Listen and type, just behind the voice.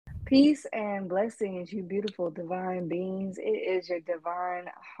Peace and blessings, you beautiful divine beings. It is your divine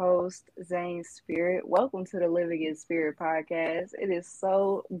host, Zane Spirit. Welcome to the Living in Spirit podcast. It is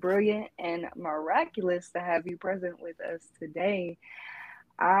so brilliant and miraculous to have you present with us today.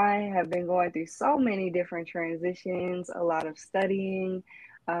 I have been going through so many different transitions, a lot of studying,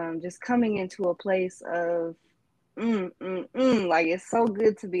 just coming into a place of like it's so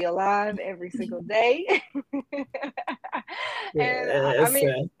good to be alive every single day. And I Yes.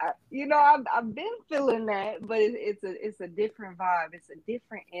 mean, I've been feeling that, but it's a different vibe. It's a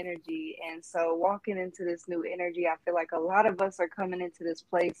different energy, and so walking into this new energy, I feel like a lot of us are coming into this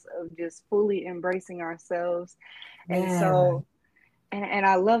place of just fully embracing ourselves, and Yeah. so and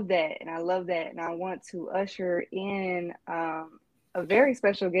I love that, and I love that, and I want to usher in a very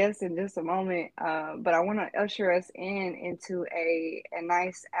special guest in just a moment. But I want to usher us into a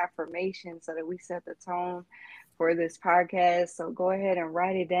nice affirmation so that we set the tone for this podcast. So go ahead and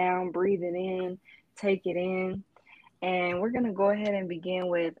write it down, breathe it in, take it in. And we're going to go ahead and begin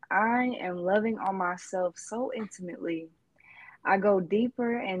with I am loving on myself so intimately. I go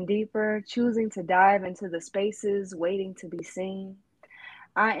deeper and deeper, choosing to dive into the spaces waiting to be seen.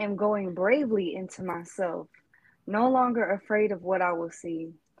 I am going bravely into myself, no longer afraid of what I will see.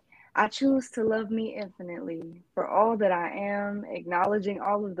 I choose to love me infinitely for all that I am, acknowledging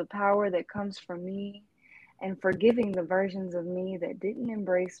all of the power that comes from me, and forgiving the versions of me that didn't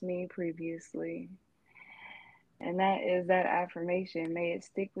embrace me previously. And that is that affirmation. May it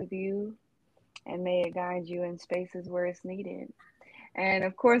stick with you and may it guide you in spaces where it's needed. And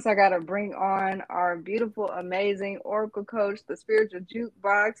of course, I got to bring on our beautiful, amazing Oracle coach, the spiritual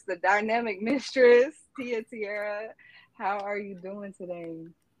jukebox, the dynamic mistress, Tia Tierra. How are you doing today?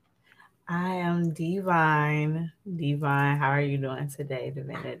 I am divine. Divine. How are you doing today,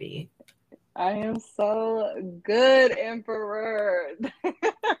 Divinity? I am so good, Emperor.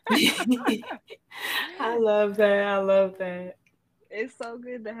 I love that. I love that. It's so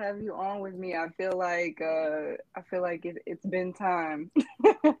good to have you on with me. I feel like it's been time.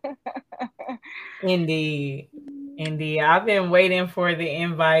 Indeed. Indeed. I've been waiting for the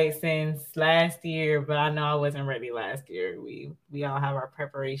invite since last year, but I know I wasn't ready last year. We all have our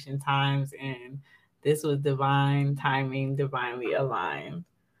preparation times and this was divine timing, divinely aligned.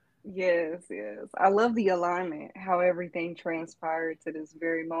 Yes, yes. I love the alignment, how everything transpired to this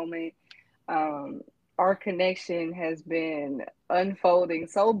very moment. Um, our connection has been unfolding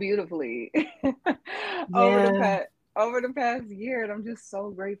so beautifully over the Yeah, past year, and I'm just so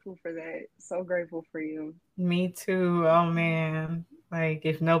grateful for that. So grateful for you. me too. Oh man. Like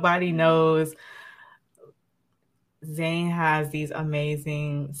if nobody knows, Zane has these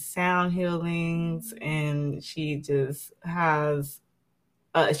amazing sound healings, and she has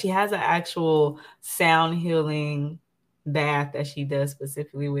an actual sound healing bath that she does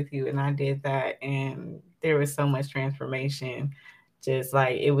specifically with you, and I did that, and there was so much transformation. Just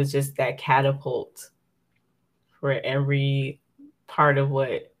like it was just that catapult for every part of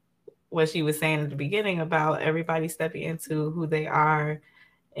what she was saying at the beginning about everybody stepping into who they are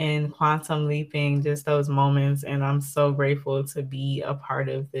and quantum leaping, just those moments. And I'm so grateful to be a part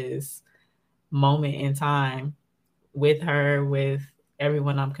of this moment in time with her, with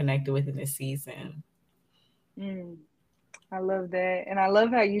everyone I'm connected with in this season. Mm, I love that, and I love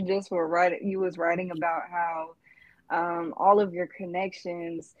how you just were writing. You was writing about how all of your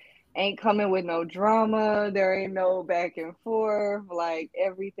connections ain't coming with no drama. There ain't no back and forth. Like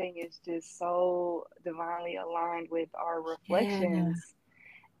everything is just so divinely aligned with our Yeah. reflections.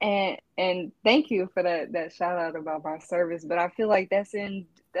 And thank you for that shout out about my service. But I feel like that's in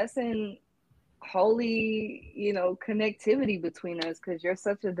holy, connectivity between us because you're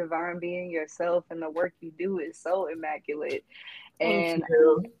such a divine being yourself, and the work you do is so immaculate. Thank And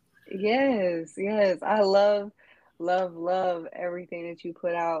you. yes, yes. I love everything that you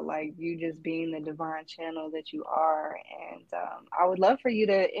put out, like you just being the divine channel that you are. And I would love for you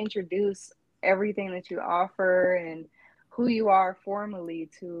to introduce everything that you offer and who you are formally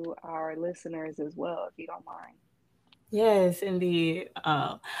to our listeners as well, if you don't mind. Yes, indeed.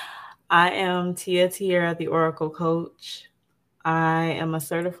 I am Tia Tierra, the Oracle Coach. I am a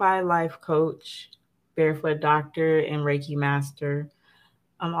certified life coach, barefoot doctor, and Reiki master.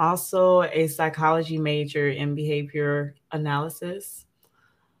 I'm also a psychology major in behavior analysis.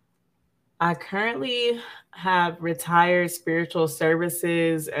 I currently have retired spiritual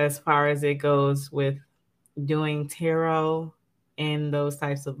services as far as it goes with doing tarot and those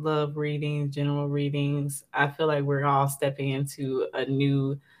types of love readings, general readings. I feel like we're all stepping into a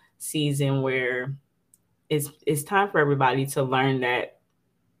new season where it's time for everybody to learn that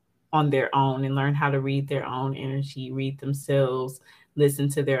on their own and learn how to read their own energy, read themselves, listen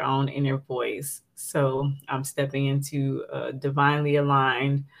to their own inner voice. So I'm stepping into a divinely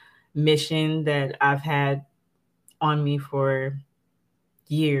aligned mission that I've had on me for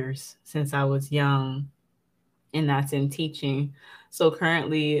years since I was young, and that's in teaching. So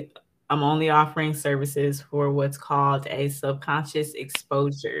currently, I'm only offering services for what's called a subconscious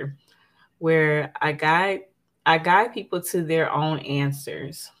exposure, where I guide people to their own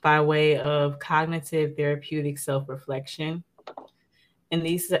answers by way of cognitive therapeutic self-reflection. And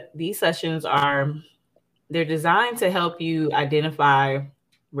these sessions are they're designed to help you identify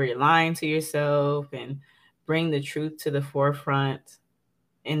where you're lying to yourself and bring the truth to the forefront.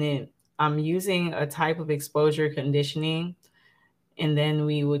 And then I'm using a type of exposure conditioning, and then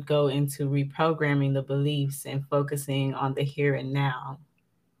we would go into reprogramming the beliefs and focusing on the here and now.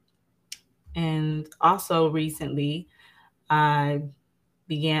 And also recently, I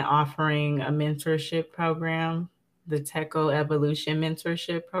began offering a mentorship program. The Techo Evolution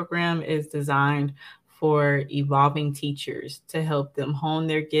Mentorship Program is designed for evolving teachers to help them hone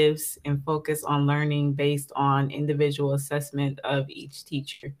their gifts and focus on learning based on individual assessment of each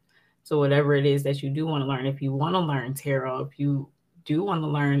teacher. So, whatever it is that you do want to learn, if you want to learn tarot, if you do want to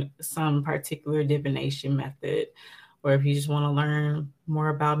learn some particular divination method, or if you just want to learn more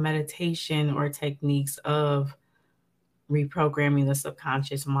about meditation or techniques of reprogramming the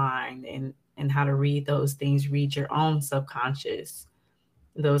subconscious mind and how to read those things, read your own subconscious.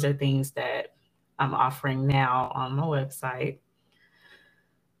 Those are things that I'm offering now on my website.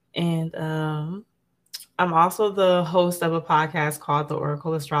 And I'm also the host of a podcast called The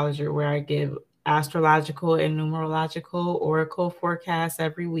Oracle Astrologer, where I give astrological and numerological oracle forecasts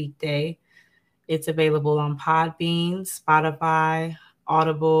every weekday. It's available on Podbean, Spotify,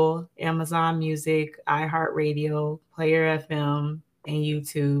 Audible, Amazon Music, iHeartRadio, Player FM, and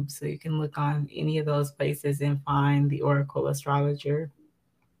YouTube. So you can look on any of those places and find the Oracle Astrologer.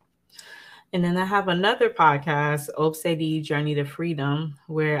 And then I have another podcast, Obsedi Journey to Freedom,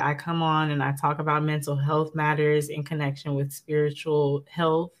 where I come on and I talk about mental health matters in connection with spiritual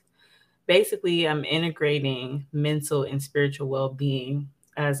health. Basically, I'm integrating mental and spiritual well-being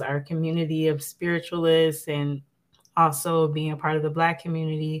as our community of spiritualists, and also being a part of the Black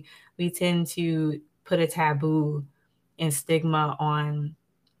community. We tend to put a taboo and stigma on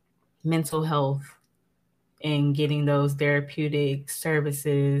mental health and getting those therapeutic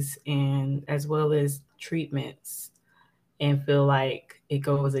services and as well as treatments, and feel like it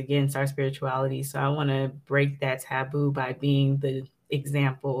goes against our spirituality. So I want to break that taboo by being the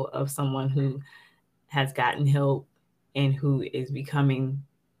example of someone who has gotten help and who is becoming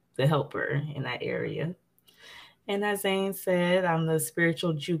the helper in that area. And as Zane said, I'm the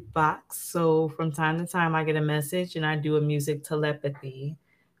spiritual jukebox. So from time to time, I get a message and I do a music telepathy,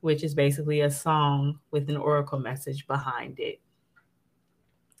 which is basically a song with an oracle message behind it.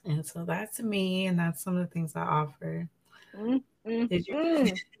 And so that's me, and that's some of the things I offer. Mm, mm, Did you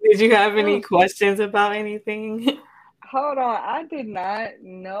mm, did you have any mm. questions about anything? Hold on, I did not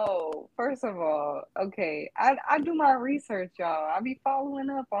know. First of all, okay, I do my research, y'all. I be following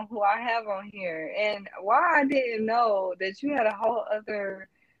up on who I have on here, and why I didn't know that you had a whole other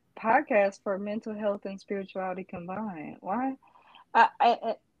podcast for mental health and spirituality combined. Why?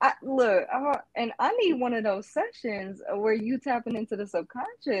 I look, and I need one of those sessions where you tapping into the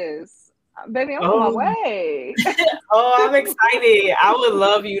subconscious. Baby, I'm on my Oh, way. oh, I'm excited. I would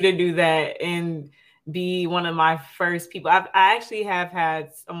love you to do that and be one of my first people. I actually have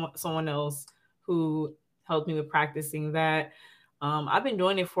had someone else who helped me with practicing that. I've been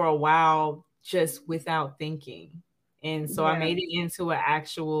doing it for a while just without thinking. And so I Yeah. made it into an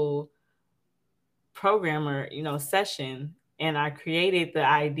actual programmer, session. And I created the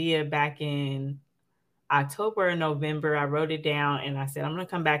idea back in October or November. I wrote it down and I said, I'm going to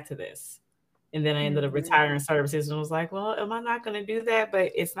come back to this. And then I ended up Hmm. retiring services and was like, well, am I not going to do that?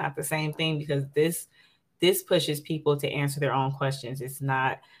 But it's not the same thing, because this pushes people to answer their own questions. It's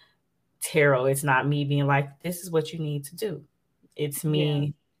not tarot. It's not me being like, this is what you need to do. It's Yeah.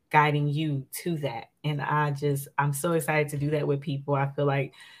 me guiding you to that. And I'm so excited to do that with people. I feel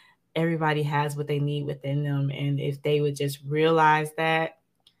like everybody has what they need within them. And if they would just realize that,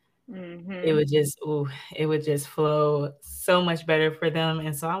 it Hmm. would just it would just flow so much better for them.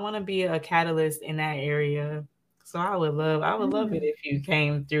 And so I want to be a catalyst in that area. So I would love it Mm. if you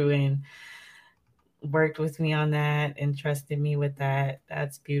came through and worked with me on that and trusted me with that.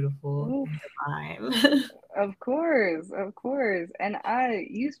 That's beautiful Oof. and divine. Of course, of course. And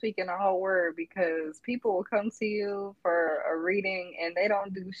you speak in a whole word because people will come to you for a reading and they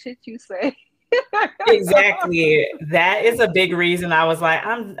don't do shit you say. Exactly. That is a big reason I was like,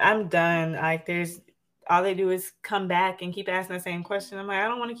 I'm done. Like, all they do is come back and keep asking the same question. I'm like, I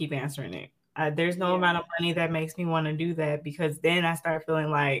don't want to keep answering it. There's no Yeah. amount of money that makes me want to do that, because then I start feeling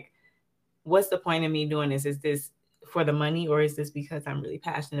like, what's the point of me doing this? Is this for the money, or is this because I'm really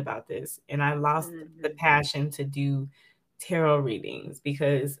passionate about this? And I lost the Hmm. passion to do tarot readings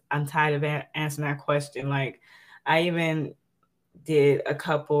because I'm tired of answering that question. Like, I even did a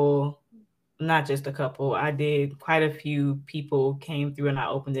couple, not just a couple, I did quite a few people came through and I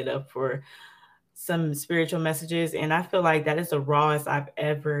opened it up for some spiritual messages. And I feel like that is the rawest I've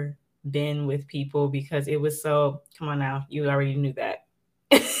ever been with people, because it was so, come on now, you already knew that.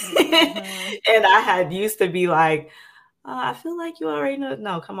 Hmm. And I had used to be like, I feel like you already know.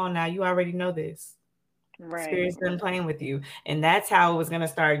 No, come on now, you already know this. Right. Spirit's been playing with you. And that's how it was gonna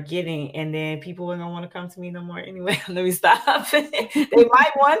start getting. And then people weren't gonna want to come to me no more anyway. Let me stop. They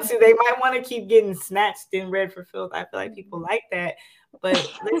might want to. They might want to keep getting snatched and read for filth. I feel like people like that. But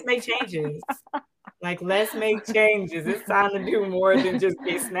let's make changes. Like, let's make changes. It's time to do more than just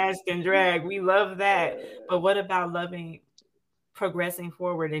get snatched and dragged. We love that. But what about loving, progressing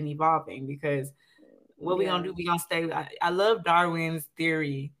forward and evolving? Because what we gonna Yeah. do? We gonna stay. I love Darwin's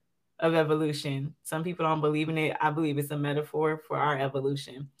theory of evolution. Some people don't believe in it. I believe it's a metaphor for our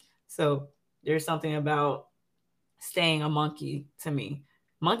evolution. So there's something about staying a monkey to me.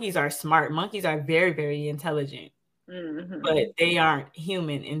 Monkeys are smart. Monkeys are very, very intelligent, Hmm. but they aren't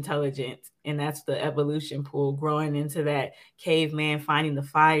human intelligent. And that's the evolution pool, growing into that caveman, finding the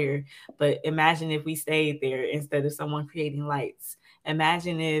fire. But imagine if we stayed there instead of someone creating lights.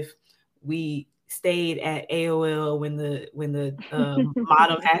 Imagine if we stayed at AOL when the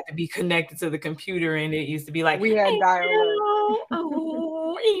modem had to be connected to the computer, and it used to be like, We had hey, dial up.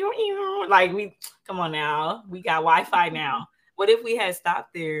 hello, oh, like, we, come on now, we got Wi-Fi now. What if we had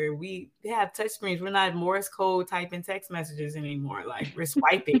stopped there? We have touch screens. We're not Morse code typing text messages anymore. Like, we're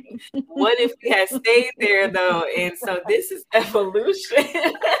swiping. What if we had stayed there though? And so this is evolution.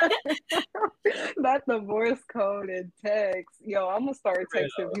 That's the Morse code in text. Yo, I'm gonna start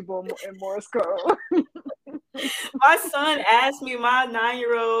texting people in Morse code. My son asked me, my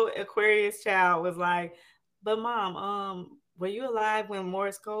 9-year-old Aquarius child was like, but mom, were you alive when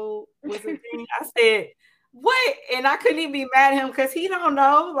Morse code was a thing? I said, what? And I couldn't even be mad at him because he don't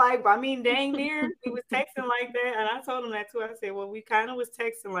know. Like, I mean, dang near we was texting like that. And I told him that too. I said, well, we kind of was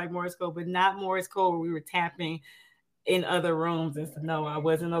texting like Morse code, but not Morse code where we were tapping in other rooms. And said, no, I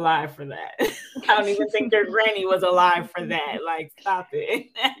wasn't alive for that. I don't even think your granny was alive for that. Like, stop it.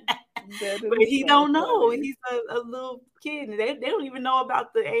 That But is he so don't know. funny. He's a little kid. They don't even know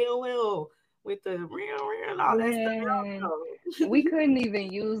about the AOL with the ring and all that stuff. They Man, don't we know. couldn't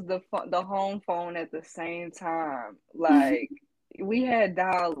even use the home phone at the same time. Like we had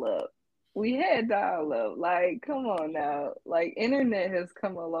dial up. We had dial up. Like, come on now. Like internet has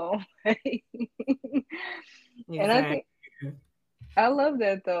come a long way. And I Exactly. think I love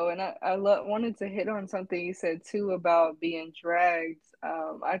that though, and wanted to hit on something you said too about being dragged.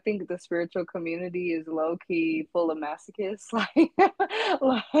 I think the spiritual community is low key full of masochists, like,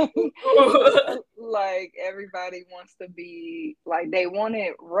 like everybody wants to be like they want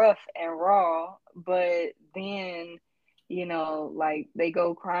it rough and raw, but then like they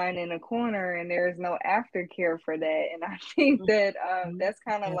go crying in a corner and there's no aftercare for that, and I think that Yeah. that's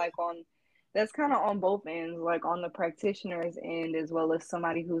kind of on both ends, like on the practitioner's end as well as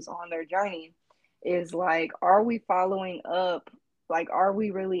somebody who's on their journey. Is like, are we following up? Like, are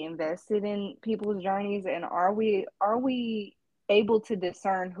we really invested in people's journeys, and are we able to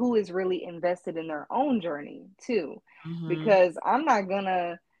discern who is really invested in their own journey too? Mm-hmm. Because I'm not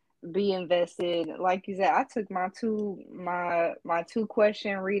gonna be invested. Like you said, I took my two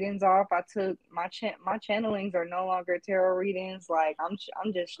question readings off. I took my channelings are no longer tarot readings. Like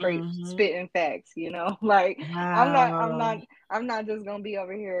I'm just straight Mm-hmm. spitting facts, you know. Like I'm not I'm Wow. not I'm not just gonna be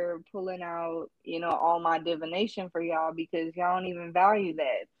over here pulling out, all my divination for y'all because y'all don't even value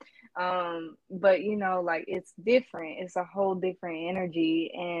that. But like it's different. It's a whole different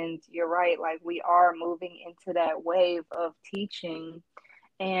energy, and you're right. Like we are moving into that wave of teaching,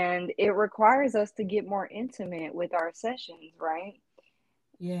 and it requires us to get more intimate with our sessions, right?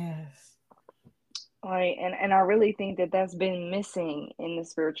 Yes. Like, and I really think that that's been missing in the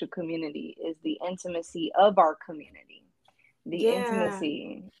spiritual community is the intimacy of our community, the Yeah.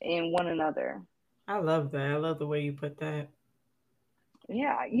 intimacy in one another. I love that. I love the way you put that.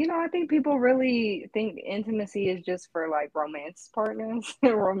 Yeah, I think people really think intimacy is just for like romance partners,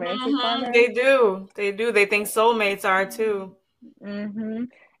 romantic Mm-hmm. partners. They do. They do. They think soulmates are too. Mm-hmm.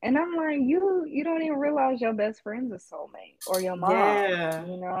 And I'm like, you don't even realize your best friend's a soulmate or your mom, Yeah.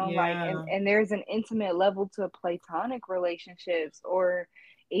 like, Yeah. and there's an intimate level to platonic relationships or,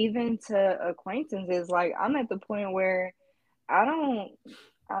 even to acquaintances, like I'm at the point where I don't,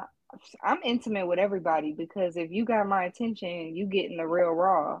 I, I'm intimate with everybody because if you got my attention, you getting the real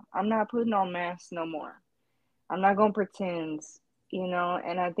raw. I'm not putting on masks no more. I'm not gonna pretend,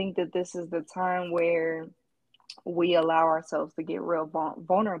 and I think that this is the time where we allow ourselves to get real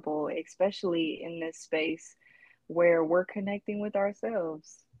vulnerable, especially in this space where we're connecting with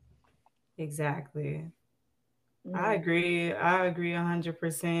ourselves. Exactly. I Mm. agree. I agree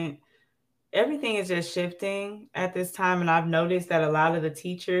 100%. Everything is just shifting at this time, and I've noticed that a lot of the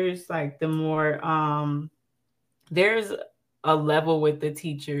teachers, like the more there's a level with the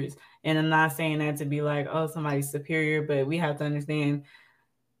teachers, and I'm not saying that to be like, oh, somebody's superior, but we have to understand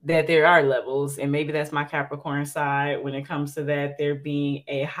that there are levels, and maybe that's my Capricorn side when it comes to that there being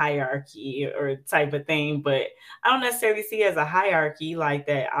a hierarchy or type of thing. But I don't necessarily see it as a hierarchy like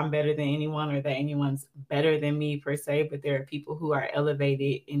that I'm better than anyone or that anyone's better than me per se, but there are people who are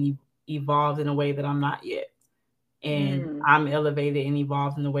elevated and evolved in a way that I'm not yet, and Mm. I'm elevated and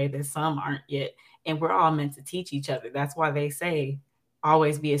evolved in a way that some aren't yet, and we're all meant to teach each other. That's why they say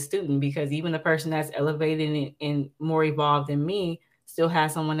always be a student, because even the person that's elevated and more evolved than me still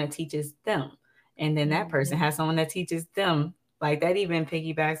has someone that teaches them, and then that person Mm-hmm. has someone that teaches them. Like that even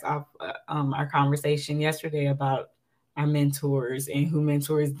piggybacks off our conversation yesterday about our mentors and who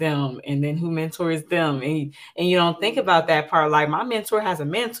mentors them, and then who mentors them, and you don't think about Mm-hmm. that part. Like my mentor has a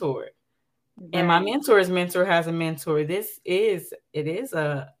mentor, and my Right. mentor's mentor has a mentor. It is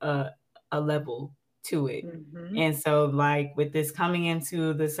a level to it. Mm-hmm. And so like with this coming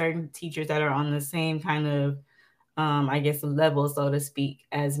into the certain teachers that are on the same kind of I guess level, so to speak,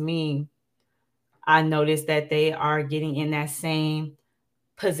 as me, I noticed that they are getting in that same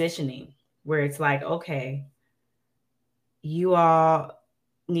positioning where it's like, okay, you all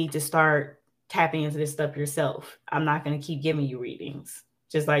need to start tapping into this stuff yourself. I'm not going to keep giving you readings.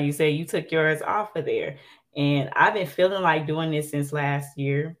 Just like you said, you took yours off of there. And I've been feeling like doing this since last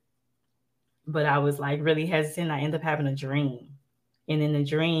year, but I was like really hesitant. I ended up having a dream. And in the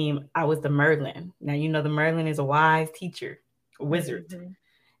dream, I was the Merlin. Now, you know, the Merlin is a wise teacher, a wizard.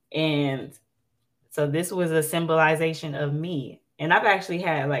 Mm-hmm. And so this was a symbolization of me. And I've actually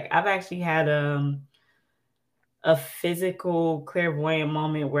had a physical clairvoyant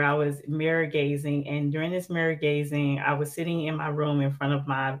moment where I was mirror gazing. And during this mirror gazing, I was sitting in my room in front of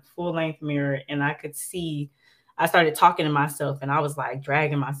my full length mirror, and I started talking to myself, and I was like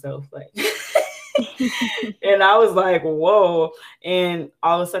dragging myself, like, and I was like, whoa. And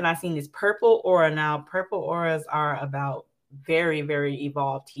all of a sudden, I seen this purple aura. Now, purple auras are about very, very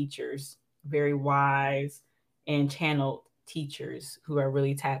evolved teachers, very wise and channeled teachers who are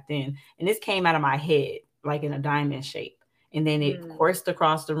really tapped in. And this came out of my head, like in a diamond shape. And then it Mm. coursed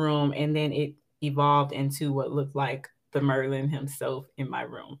across the room, and then it evolved into what looked like the Merlin himself in my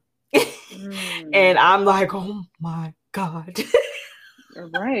room. Mm. And I'm like, oh my God.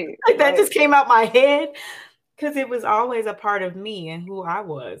 Right. Like that Right. just came out my head because it was always a part of me and who I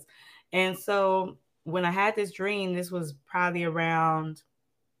was. And so when I had this dream, this was probably around,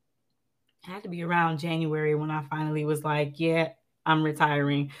 had to be around January when I finally was like, yeah, I'm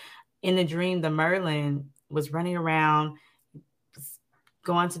retiring. In the dream, the Merlin was running around,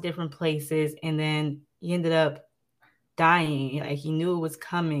 going to different places, and then he ended up dying. Like he knew it was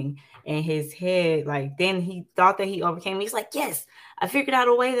coming, and his head, like then he thought that he overcame. He's like, yes, I figured out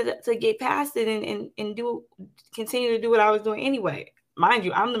a way to get past it and do continue to do what I was doing anyway. Mind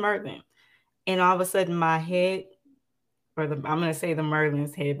you, I'm the Merlin, and all of a sudden my head, or I'm gonna say the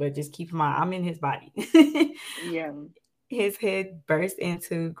Merlin's head, but just keep in mind I'm in his body. Yeah. His head burst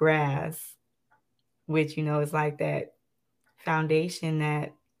into grass, which is like that foundation,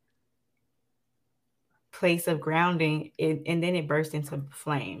 that place of grounding, and then it burst into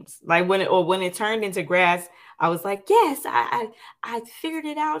flames. Like when it turned into grass, I was like, yes, I figured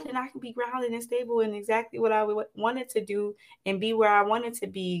it out, and I can be grounded and stable and exactly what I wanted to do and be where I wanted to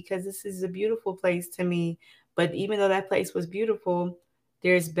be, because this is a beautiful place to me. But even though that place was beautiful,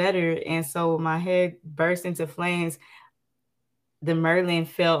 there's better. And so my head burst into flames. The Merlin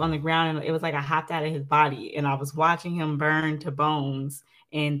fell on the ground, and it was like I hopped out of his body, and I was watching him burn to bones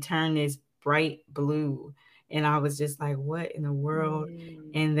and turn this bright blue. And I was just like, what in the world?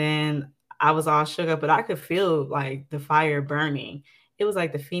 Mm. And then I was all shook up, but I could feel like the fire burning. It was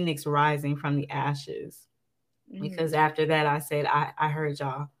like the phoenix rising from the ashes. Because Mm. after that, I said, I heard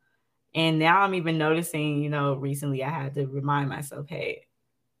y'all. And now I'm even noticing, recently I had to remind myself, hey,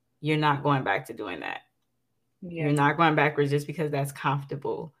 you're not going back to doing that. You're Yeah. not going backwards just because that's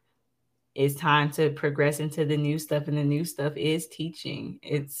comfortable. It's time to progress into the new stuff, and the new stuff is teaching.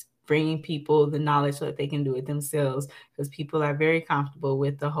 It's bringing people the knowledge so that they can do it themselves, because people are very comfortable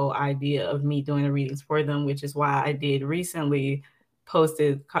with the whole idea of me doing the readings for them, which is why I did recently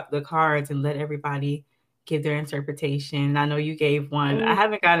posted the cards and let everybody give their interpretation. I know you gave one. I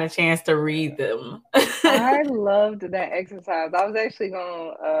haven't gotten a chance to read them. I loved that exercise. I was actually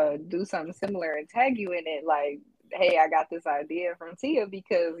gonna do something similar and tag you in it, like, hey, I got this idea from Tia,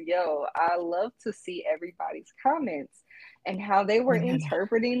 because yo, I love to see everybody's comments and how they were Yeah.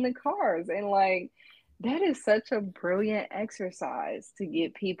 interpreting the cards. And like, that is such a brilliant exercise to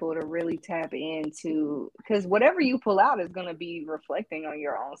get people to really tap into, because whatever you pull out is going to be reflecting on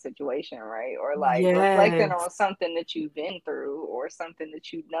your own situation, right? Or like reflecting Yes, on something that you've been through or something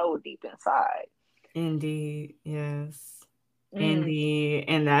that you know deep inside. indeed. Yes. Mm, Indeed.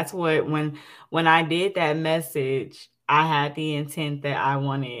 And that's what when I did that message, I had the intent that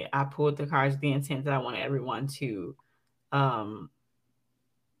I pulled the cards, the intent that I wanted everyone um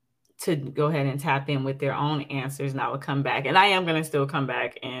to go ahead and tap in with their own answers, and I would come back. And I am gonna still come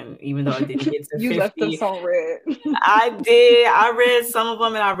back. And even though I didn't get to you left 50, us on red. I did. I read some of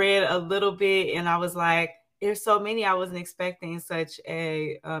them and I read a little bit, and I was like, there's so many. I wasn't expecting such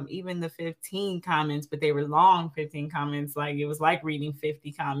a, even the 15 comments, but they were long 15 comments. Like it was like reading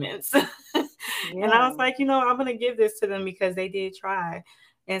 50 comments. And I Yeah. was like, I'm going to give this to them because they did try.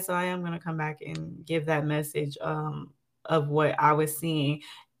 And so I am going to come back and give that message of what I was seeing,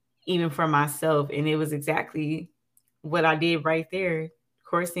 even for myself. And it was exactly what I did right there,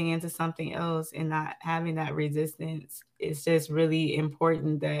 coursing into something else and not having that resistance. It's just really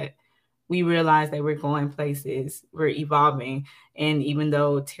important that we realize that we're going places, we're evolving. And even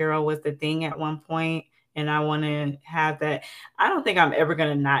though tarot was the thing at one point, and I want to have that, I don't think I'm ever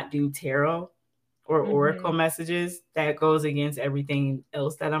going to not do tarot or oracle Mm-hmm. messages. That goes against everything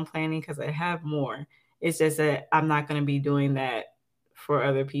else that I'm planning because I have more. It's just that I'm not going to be doing that for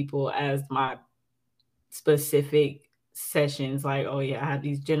other people as my specific sessions. Like, oh yeah, I have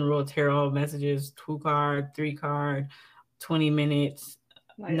these general tarot messages, 2 card, 3 card, 20 minutes.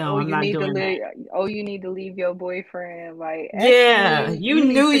 Like, No, I'm not doing that. you need to leave your boyfriend. Like, Yeah, actually, you you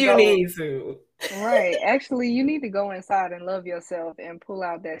need knew to you go. need to. Right. Actually, you need to go inside and love yourself and pull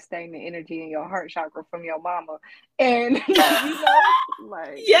out that stagnant energy in your heart chakra from your mama. And,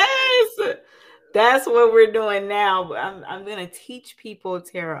 like, Yes, that's what we're doing now. I'm gonna teach people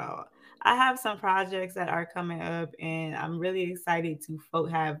tarot. I have some projects that are coming up, and I'm really excited to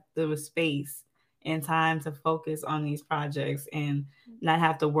have the space and time to focus on these projects and not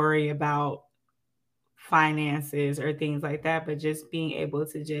have to worry about finances or things like that, but just being able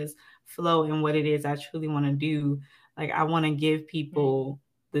to just flow in what it is I truly want to do. Like, I want to give people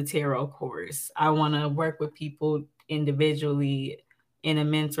the tarot course. I want to work with people individually in a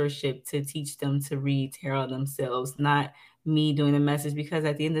mentorship to teach them to read tarot themselves, not me doing the message, because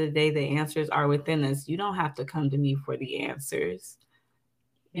at the end of the day, the answers are within us. You don't have to come to me for the answers.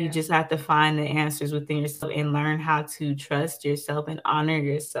 You yeah. just have to find the answers within yourself and learn how to trust yourself and honor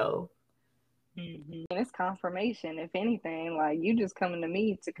yourself. And it's confirmation, if anything. Like, you just coming to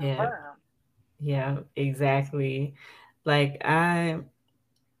me to Yeah. confirm. Yeah, exactly. Like I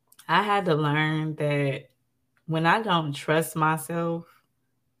had to learn that when I don't trust myself,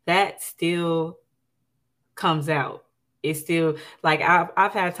 that still comes out. It's still like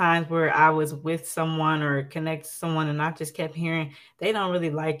I've had times where I was with someone or connect to someone and I just kept hearing they don't really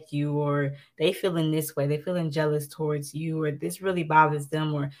like you, or they feeling this way, they feeling jealous towards you, or this really bothers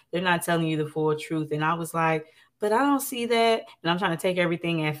them, or they're not telling you the full truth. And I was like, but I don't see that. And I'm trying to take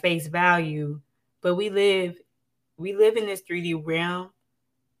everything at face value. But we live in this 3D realm,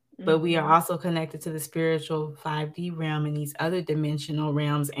 but we are Mm-hmm. also connected to the spiritual 5D realm and these other dimensional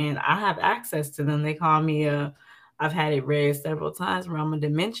realms. And I have access to them. They call me I've had it read several times where I'm a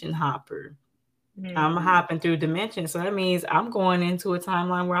dimension hopper. I'm Mm. hopping through dimensions. So that means I'm going into a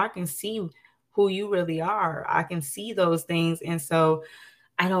timeline where I can see who you really are. I can see those things. And so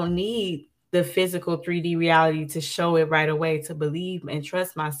I don't need the physical 3D reality to show it right away to believe and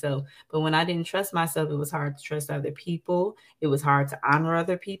trust myself. But when I didn't trust myself, it was hard to trust other people. It was hard to honor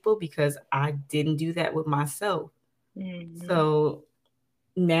other people because I didn't do that with myself. Mm-hmm. So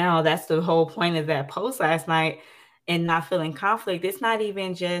now that's the whole point of that post last night, and not feeling conflict. It's not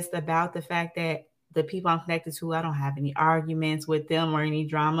even just about the fact that the people I'm connected to, I don't have any arguments with them or any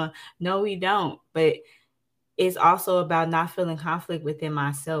drama. No, we don't. But it's also about not feeling conflict within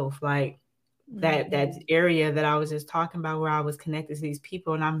myself. Like that Mm-hmm. area that I was just talking about where I was connected to these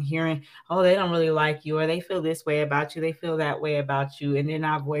people and I'm hearing, oh, they don't really like you, or they feel this way about you, they feel that way about you, and they're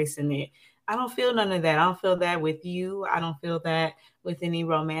not voicing it. I don't feel none of that. I don't feel that with you. I don't feel that with any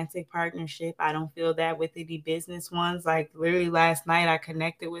romantic partnership. I don't feel that with any business ones. Like literally last night, I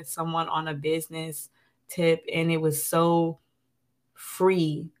connected with someone on a business tip, and it was so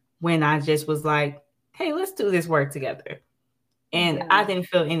free when I just was like, hey, let's do this work together. And I Yeah. didn't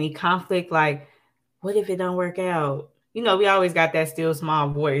feel any conflict. Like, what if it don't work out? You know, we always got that still small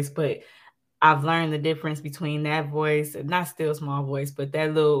voice, but I've learned the difference between that voice, not still small voice, but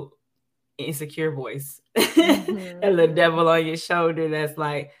that little insecure voice, that Mm-hmm. little devil on your shoulder that's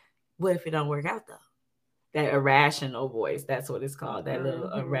like, what if it don't work out though? That irrational voice, that's what it's called. That little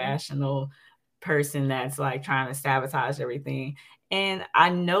Mm-hmm. irrational person that's like trying to sabotage everything. And I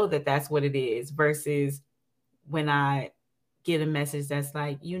know that that's what it is versus when I get a message that's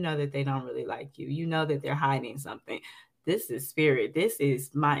like, you know, that they don't really like you. You know that they're hiding something. This is spirit. This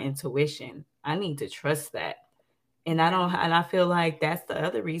is my intuition. I need to trust that. And I Yeah. don't, and I feel like that's the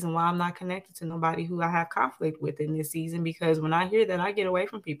other reason why I'm not connected to nobody who I have conflict with in this season. Because when I hear that, I get away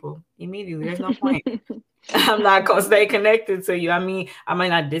from people immediately. There's no point. I'm not gonna stay connected to you. I mean, I might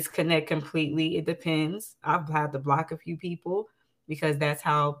not disconnect completely. It depends. I've had to block a few people because that's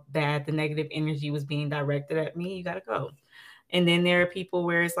how bad the negative energy was being directed at me. You gotta go. And then there are people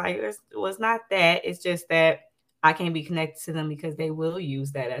where it's like, well, it's not that. It's just that I can't be connected to them because they will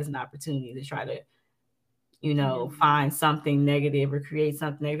use that as an opportunity to try to, you Yeah. know, find something negative or create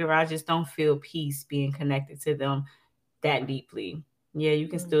something negative. Or I just don't feel peace being connected to them that deeply. Yeah, you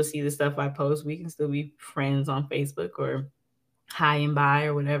can still Mm. see the stuff I post. We can still be friends on Facebook or high and by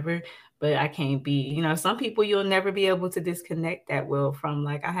or whatever. But I can't be, you know, some people you'll never be able to disconnect that well from.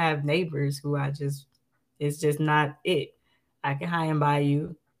 Like I have neighbors who I just, it's just not it. I can high and by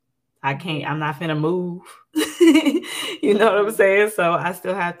you. I can't, I'm Yeah. not finna move. You know what I'm Mm-hmm. saying? So I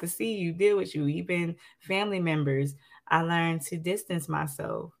still have to see you, deal with you. Even family members, I learned to distance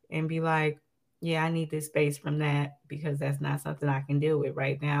myself and be like, yeah, I need this space from that because that's not something I can deal with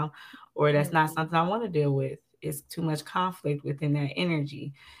right now, or that's not Mm-hmm. something I want to deal with. It's too much conflict within that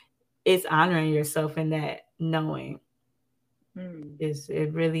energy. It's honoring yourself in that knowing. Mm.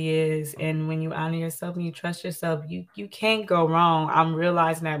 It really is. And when you honor yourself and you trust yourself, you can't go wrong. I'm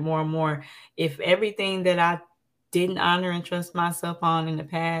realizing that more and more. If everything that I didn't honor and trust myself on in the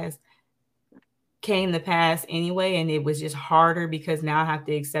past came to pass anyway, and it was just harder because now I have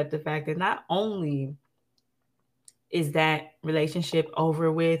to accept the fact that not only is that relationship over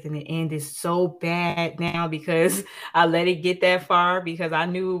with and the end is so bad now because I let it get that far because I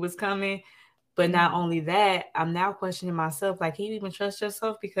knew it was coming. But not Mm. only that, I'm now questioning myself like, can you even trust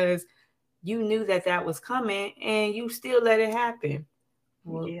yourself? Because you knew that that was coming and you still let it happen.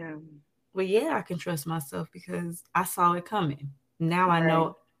 Well, Yeah. well, yeah, I can trust myself because I saw it coming. Now I Right.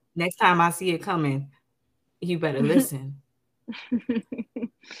 know next time I see it coming, you better listen.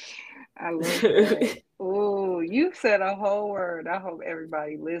 I love that. Oh, you said a whole word. I hope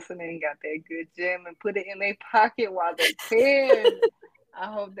everybody listening got that good gem and put it in their pocket while they can. I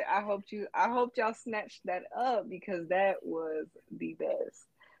hope y'all snatched that up because that was the best.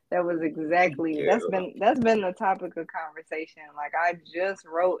 That was Thank exactly you. that's been the topic of conversation. Like I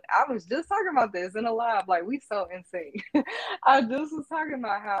was just talking about this in a live, like we so in sync. I just was talking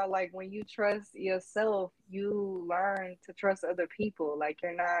about how like when you trust yourself, you learn to trust other people. Like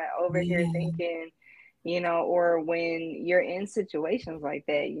you're not over here Yeah. thinking, or when you're in situations like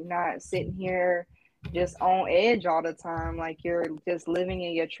that, you're not sitting here just on edge all the time. Like you're just living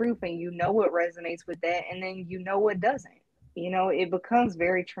in your truth and you know what resonates with that and then you know what doesn't. It becomes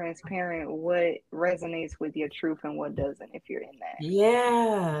very transparent what resonates with your truth and what doesn't if you're in that.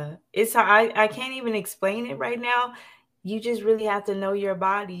 Yeah. I can't even explain it right now. You just really have to know your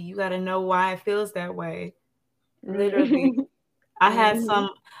body. You got to know why it feels that way. Literally. Mm-hmm. I had Mm-hmm. some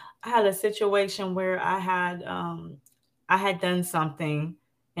I had a situation where I had done something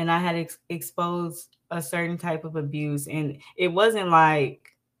and I had exposed a certain type of abuse and it wasn't like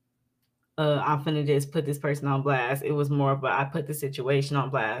I'm finna just put this person on blast. It was more of a I put the situation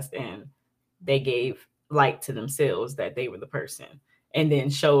on blast and they gave light to themselves that they were the person and then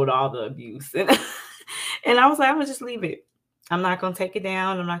showed all the abuse. And I was like, I'm gonna just leave it. I'm not gonna take it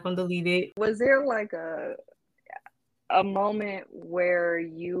down. I'm not gonna delete it. Was there like a moment where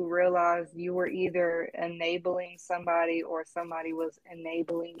you realized you were either enabling somebody or somebody was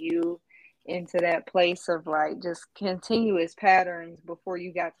enabling you into that place of like just continuous patterns before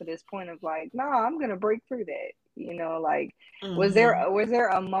you got to this point of like, no, I'm gonna break through that. Like Hmm. was there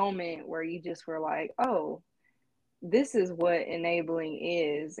a moment where you just were like, oh, this is what enabling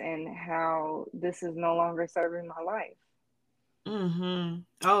is and how this is no longer serving my life? Mhm.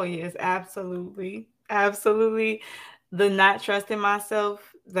 Oh, yes, absolutely. Absolutely. The not trusting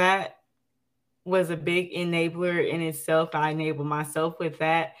myself, that was a big enabler in itself. I enabled myself with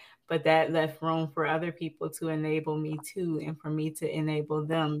that, but that left room for other people to enable me too, and for me to enable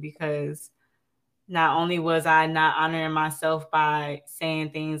them, because not only was I not honoring myself by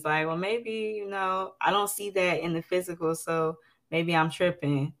saying things like, well, maybe, I don't see that in the physical, so maybe I'm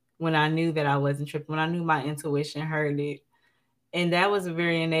tripping, when I knew that I wasn't tripping, when I knew my intuition heard it. And that was a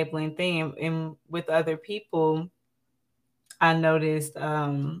very enabling thing. And with other people, I noticed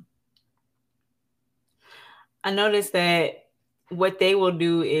that what they will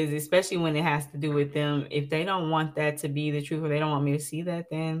do is, especially when it has to do with them, if they don't want that to be the truth, or they don't want me to see that,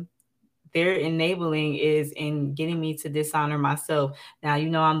 then their enabling is in getting me to dishonor myself. Now,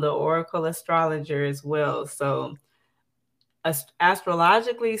 I'm the oracle astrologer as well. So,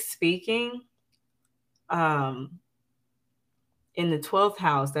 astrologically speaking, um, in the 12th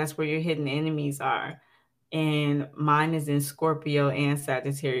house, that's where your hidden enemies are. And mine is in Scorpio and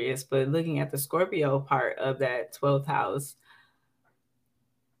Sagittarius. But looking at the Scorpio part of that 12th house,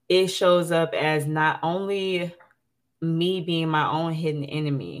 it shows up as not only me being my own hidden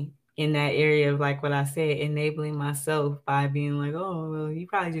enemy in that area of, like what I said, enabling myself by being like, oh, well, you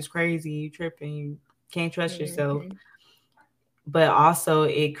probably just crazy, you tripping, you can't trust yourself. Mm-hmm. But also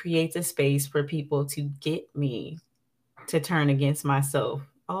it creates a space for people to get me to turn against myself.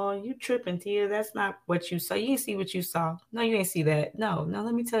 Oh, you tripping, Tia. That's not what you saw. You didn't see what you saw. No, you didn't see that. No,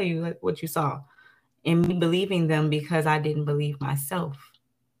 let me tell you what you saw. And me believing them because I didn't believe myself.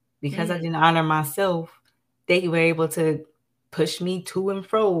 Because I didn't honor myself, they were able to push me to and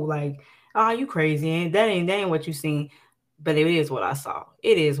fro. Like, oh, you crazy. And that ain't what you seen. But it is what I saw.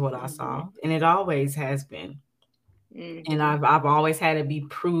 It is what I saw. And it always has been. And Mm-hmm. I've always had to be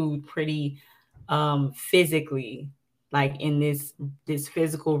proved pretty physically, like in this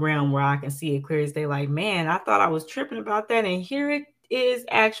physical realm where I can see it clear as day. Like, man, I thought I was tripping about that, and here it is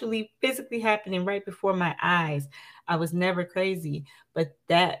actually physically happening right before my eyes. I was never crazy, but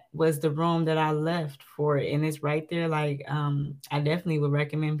that was the room that I left for it, and it's right there. Like, I definitely would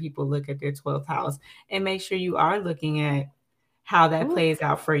recommend people look at their 12th house and make sure you are looking at how that Ooh. plays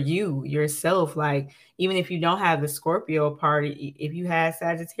out for you yourself. Like, even if you don't have the Scorpio part, if you had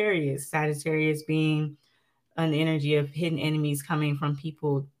Sagittarius being an energy of hidden enemies coming from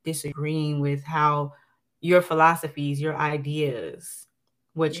people disagreeing with how your philosophies, your ideas,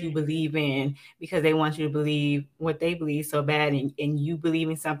 what you Mm-hmm. believe in, because they want you to believe what they believe so bad, and you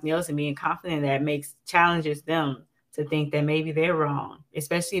believing something else and being confident in that challenges them to think that maybe they're wrong,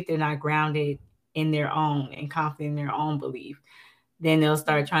 especially if they're not grounded in their own and confident in their own belief. Then they'll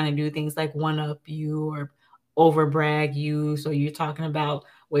start trying to do things like one up you or over brag you. So you're talking about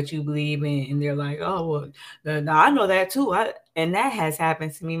what you believe in, and they're like, "Oh, well, no, I know that too." And that has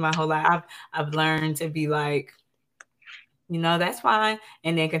happened to me my whole life. I've learned to be like, that's fine,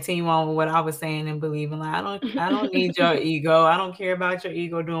 and then continue on with what I was saying and believing. Like, I don't need your ego. I don't care about your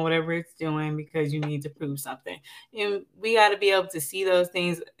ego doing whatever it's doing because you need to prove something. And we got to be able to see those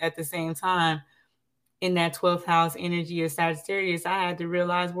things at the same time. In that 12th house energy of Sagittarius, I had to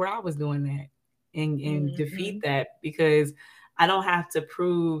realize where I was doing that, and defeat Mm-hmm. that, because I don't have to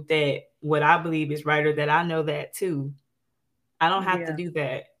prove that what I believe is right or that I know that too. I don't have to Yeah. do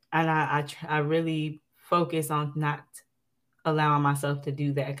that. And I really focus on not allowing myself to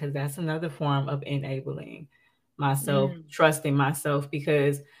do that, because that's another form of enabling myself, Mm. trusting myself,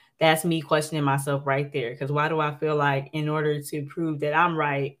 because that's me questioning myself right there. Because why do I feel like in order to prove that I'm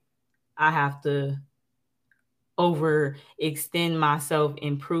right, I have to overextend myself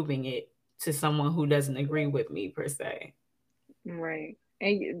in proving it to someone who doesn't agree with me per se. Right.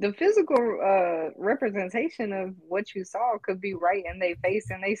 And the physical representation of what you saw could be right in their face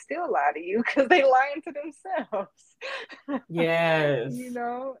and they still lie to you because they lying to themselves. Yes. You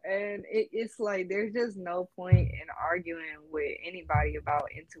know, and it's like there's just no point in arguing with anybody about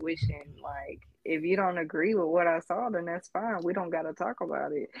intuition. Like, if you don't agree with what I saw, then that's fine. We don't got to talk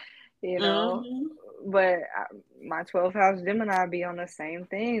about it, you know. Mm-hmm. But my 12th house Gemini be on the same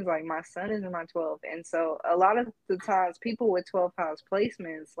things. Like, my son is in my 12th. And so a lot of the times people with 12th house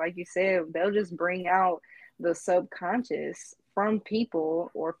placements, like you said, they'll just bring out the subconscious from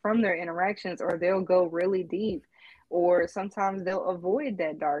people or from their interactions, or they'll go really deep, or sometimes they'll avoid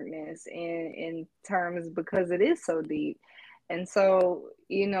that darkness in terms because it is so deep. And so,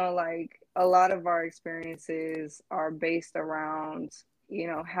 like, a lot of our experiences are based around,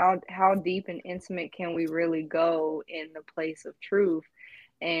 how deep and intimate can we really go in the place of truth,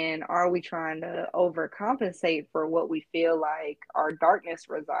 and are we trying to overcompensate for what we feel like our darkness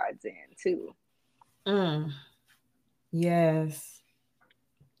resides in too? Mm. Yes.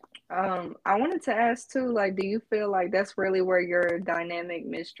 I wanted to ask too, like, do you feel like that's really where your dynamic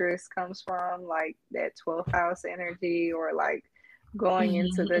mistress comes from, like that 12th house energy, or like going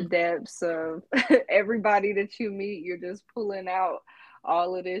into the depths of everybody that you meet, you're just pulling out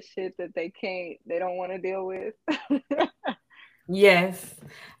all of this shit that they don't want to deal with? Yes,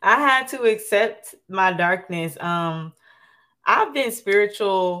 I had to accept my darkness. I've been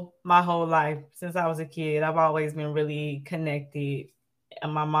spiritual my whole life since I was a kid. I've always been really connected.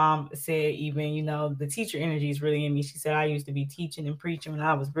 And my mom said, even, the teacher energy is really in me. She said I used to be teaching and preaching when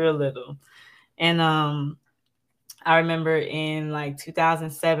I was real little. And I remember in like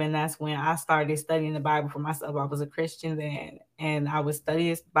 2007, that's when I started studying the Bible for myself. I was a Christian then, and I would study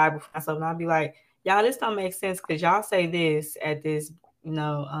this Bible for myself, and I'd be like, y'all, this don't make sense because y'all say this at this,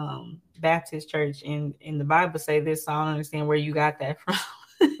 Baptist church, and in the Bible say this, so I don't understand where you got that from.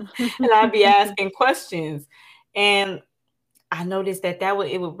 And I'd be asking questions, and I noticed that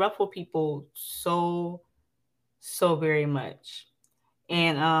it would ruffle people so very much,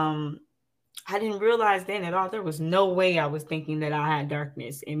 and I didn't realize then at all there was no way I was thinking that I had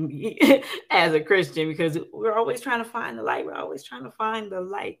darkness in me as a Christian, because we're always trying to find the light. We're always trying to find the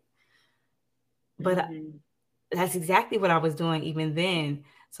light. But that's exactly what I was doing even then.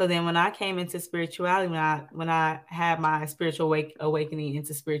 So then when I came into spirituality, when I had my spiritual awakening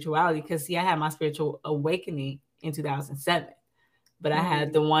into spirituality, because I had my spiritual awakening in 2007. But I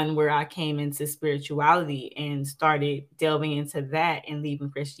had the one where I came into spirituality and started delving into that and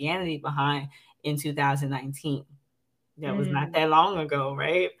leaving Christianity behind in 2019. That was not that long ago,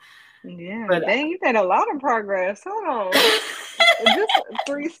 right? Yeah, But dang, you made a lot of progress. Hold on. Just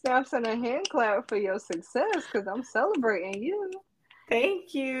 3 snaps and a hand clap for your success, because I'm celebrating you.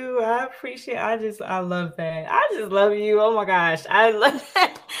 thank you. I appreciate I love that. I just love you. Oh my gosh. I love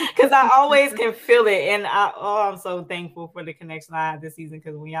that. Because I always can feel it. And I'm so thankful for the connection I have this season.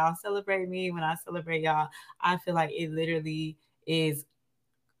 Because when y'all celebrate me, when I celebrate y'all, I feel like it literally is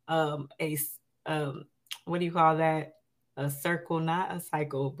a what do you call that? A circle, not a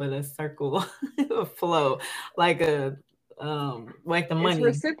cycle, but a circle, a flow, like like the It's money.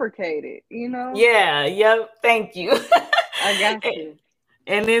 reciprocated, Yeah, yep. Thank you. I got you.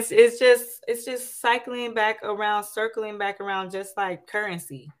 And it's just cycling back around, circling back around, just like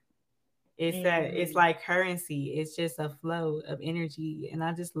currency. It's like currency. It's just a flow of energy, and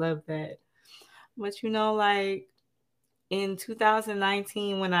I just love that. But like in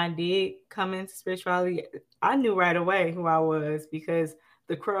 2019, when I did come into spirituality, I knew right away who I was, because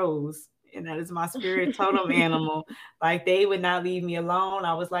the crows, and that is my spirit totem animal, like they would not leave me alone.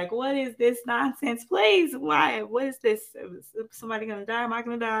 I was like, what is this nonsense? Please, why? What is this? Is somebody gonna die? Am I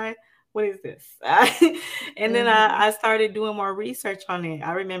gonna die? What is this? And then I started doing more research on it.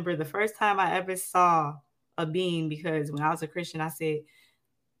 I remember the first time I ever saw a being, because when I was a Christian, I said,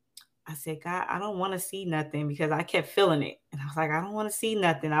 God, I don't want to see nothing, because I kept feeling it. And I was like, I don't want to see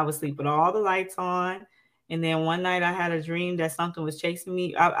nothing. I would sleep with all the lights on. And then one night I had a dream that something was chasing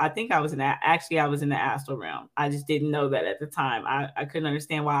me. I think I was I was in the astral realm. I just didn't know that at the time. I couldn't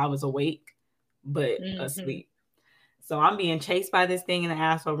understand why I was awake, but asleep. So I'm being chased by this thing in the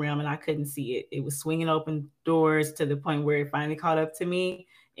astral realm, and I couldn't see it. It was swinging open doors to the point where it finally caught up to me,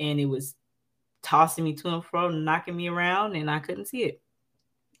 and it was tossing me to and fro, knocking me around, and I couldn't see it.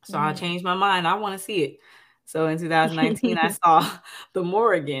 So I changed my mind. I want to see it. So in 2019, I saw the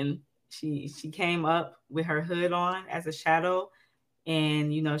Morrigan. She came up with her hood on as a shadow,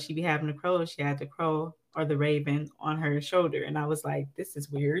 and she be having the crow. She had the crow or the raven on her shoulder, and I was like, this is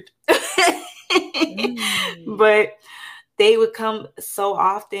weird. But they would come so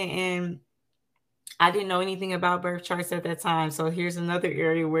often, and I didn't know anything about birth charts at that time. So here's another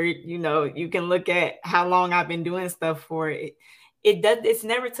area where you can look at how long I've been doing stuff for. It's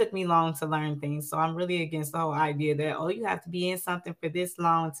never took me long to learn things. So I'm really against the whole idea that, oh, you have to be in something for this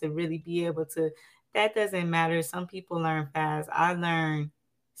long to really be able to. That doesn't matter. Some people learn fast. I learn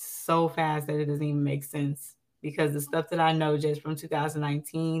so fast that it doesn't even make sense, because the stuff that I know just from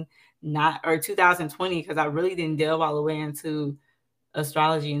 2019, not or 2020, because I really didn't delve all the way into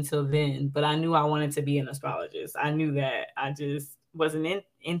astrology until then, but I knew I wanted to be an astrologist. I knew that. I just wasn't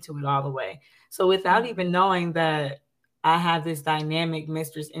into it all the way. So without even knowing that I have this dynamic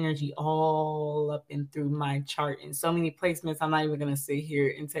mistress energy all up and through my chart in so many placements, I'm not even going to sit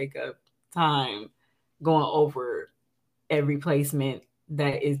here and take up time going over every placement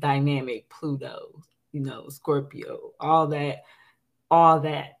that is dynamic. Pluto, Scorpio, all that.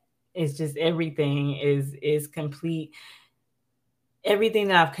 It's just everything is complete. Everything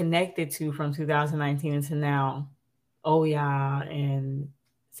that I've connected to from 2019 into now, Oya and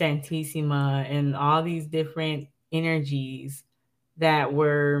Santissima and all these different energies that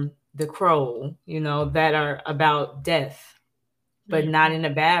were the Crow, that are about death, but not in a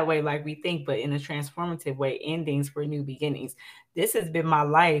bad way like we think, but in a transformative way, endings for new beginnings. This has been my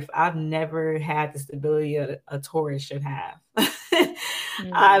life. I've never had the stability a Taurus should have.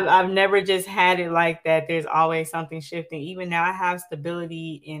 I've never just had it like that. There's always something shifting. Even now, I have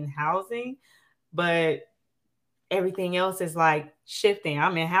stability in housing, but everything else is like shifting.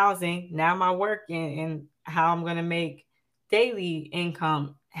 I'm in housing now. My work and how I'm gonna make daily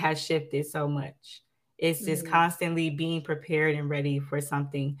income has shifted so much. It's just constantly being prepared and ready for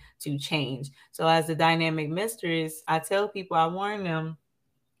something to change. So as a dynamic mistress, I tell people, I warn them,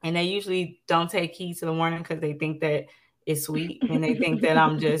 and they usually don't take heed to the warning because they think that it's sweet and they think that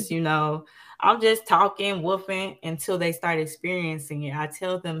I'm just talking, woofing until they start experiencing it. I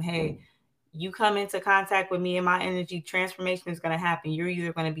tell them, hey, you come into contact with me and my energy, transformation is going to happen. You're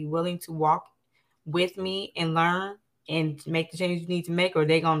either going to be willing to walk with me and learn and make the changes you need to make, or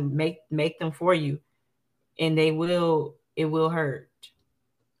they're going to make them for you, and it will hurt.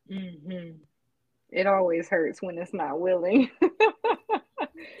 It always hurts when it's not willing.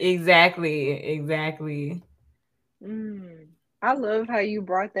 Exactly. I love how you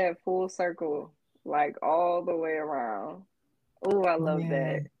brought that full circle, like all the way around. Oh, I love Yeah.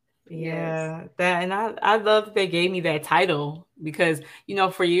 that. Yes. Yeah, that, and I love that they gave me that title because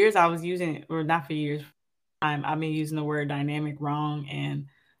for years I was using, or not for years, I've been using the word dynamic wrong, and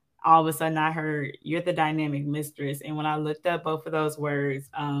all of a sudden I heard you're the dynamic mistress, and when I looked up both of those words,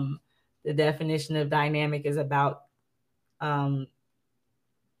 the definition of dynamic is about um,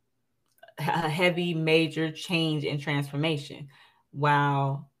 a heavy, major change and transformation,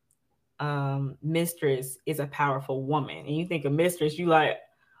 while mistress is a powerful woman. And you think of mistress, you like,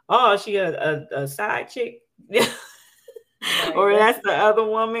 oh, she a side chick. Right, or that's the other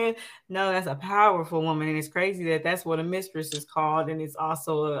woman. No, that's a powerful woman, and it's crazy that that's what a mistress is called, and it's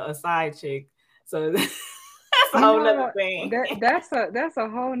also a side chick. So that's a whole other thing. That's a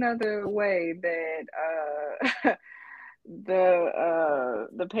whole nother way that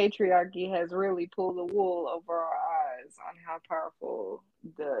the patriarchy has really pulled the wool over our eyes on how powerful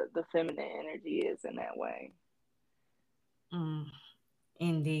the feminine energy is in that way.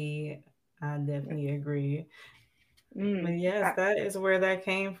 Indeed, I definitely agree. But yes, that is where that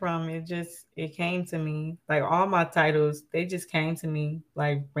came from. It came to me. Like all my titles, they just came to me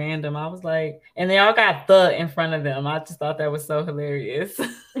like random. I was like, and they all got "the" in front of them. I just thought that was so hilarious.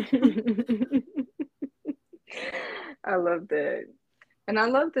 I love that. And I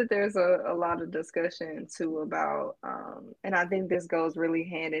love that there's a lot of discussion too about, and I think this goes really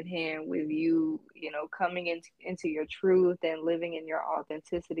hand in hand with coming into your truth and living in your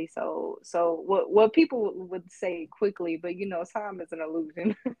authenticity. So what people would say quickly, but time is an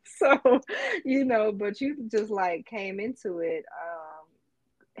illusion. So, but you just like came into it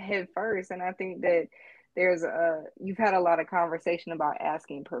head first, and I think that you've had a lot of conversation about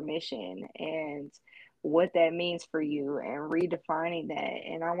asking permission and what that means for you and redefining that.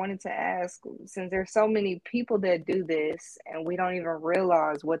 And I wanted to ask, since there's so many people that do this and we don't even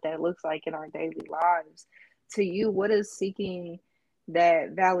realize what that looks like in our daily lives, to you, what does seeking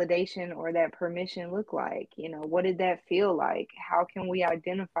that validation or that permission look like? What did that feel like? How can we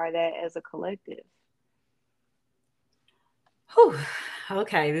identify that as a collective? Whew.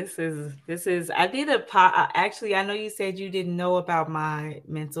 Okay, this is. I did actually, I know you said you didn't know about my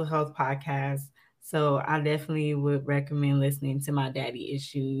mental health podcast, so I definitely would recommend listening to my daddy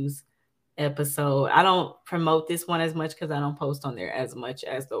issues episode. I don't promote this one as much because I don't post on there as much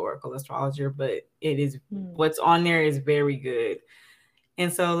as the Oracle Astrologer, but it is what's on there is very good.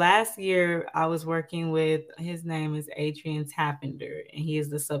 And so last year I was working with, his name is Adrian Tapender, and he is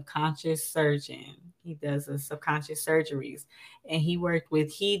the subconscious surgeon. He does the subconscious surgeries, and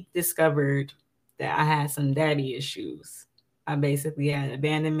he discovered that I had some daddy issues. I basically had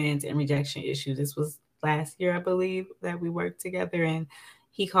abandonment and rejection issues. This was last year, I believe, that we worked together, and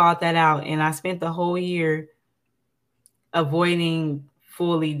he called that out. And I spent the whole year avoiding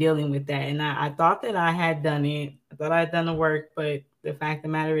fully dealing with that. And I thought that I had done it. I thought I had done the work, but the fact of the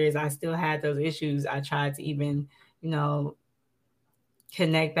matter is I still had those issues. I tried to even,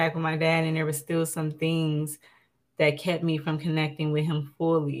 connect back with my dad, and there was still some things that kept me from connecting with him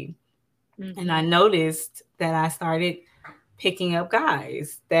fully. And I noticed that I started picking up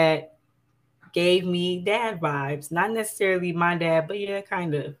guys that gave me dad vibes. Not necessarily my dad, but yeah,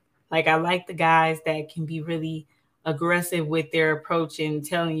 kind of. Like I like the guys that can be really aggressive with their approach and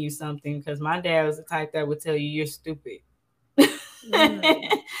telling you something, because my dad was the type that would tell you you're stupid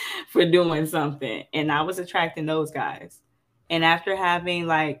for doing something. And I was attracting those guys. And after having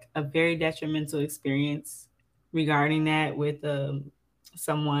like a very detrimental experience regarding that with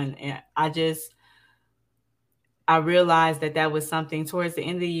someone, and I realized that that was something towards the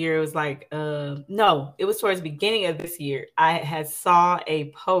end of the year. It was like, no, it was towards the beginning of this year. I had saw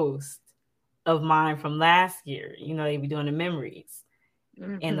a post of mine from last year. You know, they be doing the memories.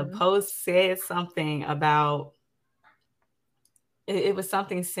 And the Mm-hmm. post said something about, it was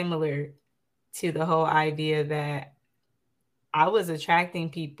something similar to the whole idea that I was attracting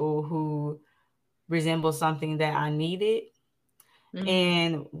people who resemble something that I needed. Mm-hmm.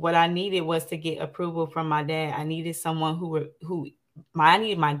 And what I needed was to get approval from my dad. I needed someone I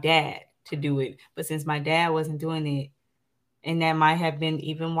needed my dad to do it. But since my dad wasn't doing it, and that might have been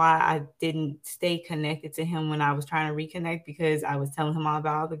even why I didn't stay connected to him when I was trying to reconnect, because I was telling him all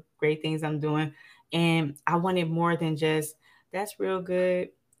about all the great things I'm doing. And I wanted more than just, that's real good.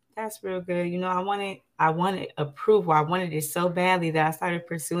 That's real good. You know, I wanted approval. I wanted it so badly that I started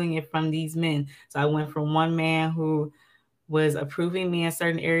pursuing it from these men. So I went from one man who was approving me in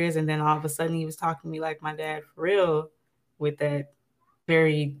certain areas, and then all of a sudden he was talking to me like my dad for real, with that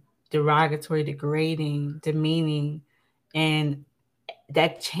very derogatory, degrading, demeaning, and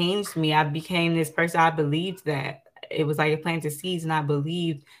that changed me. I became this person. I believed that it was like it planted seeds, and I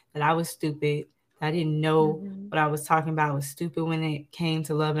believed that I was stupid. I didn't know Mm-hmm. what I was talking about. I was stupid when it came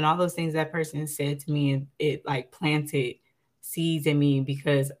to love, and all those things that person said to me, and it like planted seeds in me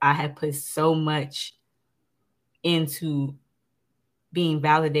because I had put so much into being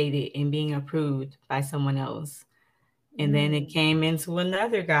validated and being approved by someone else. And then it Mm. came into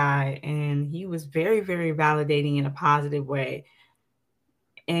another guy, and he was very, very validating in a positive way.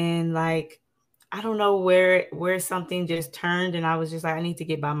 And like, I don't know where something just turned, and I was just like, I need to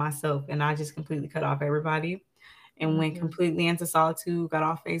get by myself, and I just completely cut off everybody and went Mm-hmm. completely into solitude, got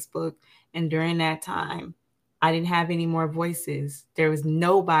off Facebook. And during that time, I didn't have any more voices. There was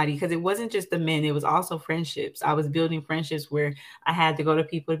nobody, because it wasn't just the men, it was also friendships. I was building friendships where I had to go to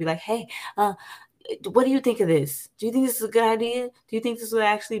people to be like, hey, what do you think of this? Do you think this is a good idea? Do you think this will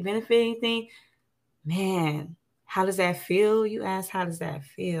actually benefit anything? Man, how does that feel? You ask, how does that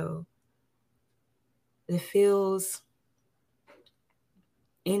feel? It feels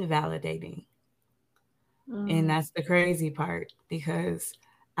invalidating. And Mm. that's the crazy part, because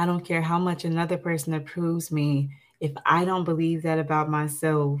I don't care how much another person approves me. If I don't believe that about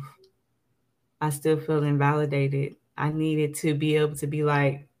myself, I still feel invalidated. I needed to be able to be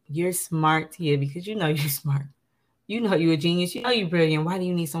like, you're smart, Tia, because you know you're smart. You know you're a genius. You know you're brilliant. Why do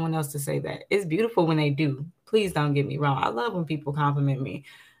you need someone else to say that? It's beautiful when they do. Please don't get me wrong. I love when people compliment me.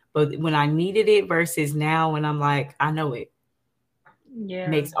 But when I needed it versus now when I'm like, I know it Yeah.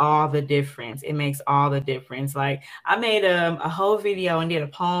 makes all the difference. It makes all the difference. Like I made a whole video and did a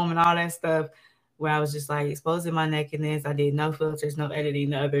poem and all that stuff where I was just like exposing my nakedness. I did no filters, no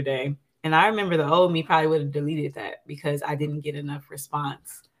editing the other day. And I remember the old me probably would have deleted that because I didn't get enough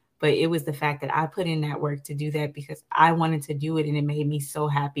response. But it was the fact that I put in that work to do that because I wanted to do it, and it made me so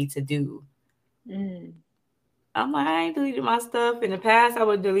happy to do. Mm. I'm like, I ain't deleted my stuff. In the past, I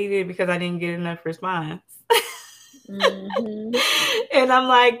would delete it because I didn't get enough response. Mm-hmm. And I'm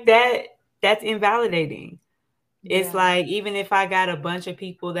like, that's invalidating. It's Yeah. like, even if I got a bunch of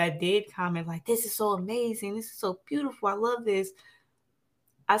people that did comment like, this is so amazing, this is so beautiful, I love this,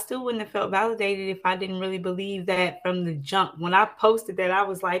 I still wouldn't have felt validated if I didn't really believe that from the jump. When I posted that, I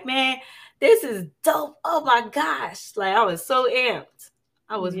was like, man, this is dope. Oh my gosh. Like I was so amped.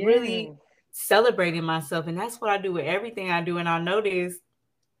 I was really Yes. celebrating myself. And that's what I do with everything I do. And I noticed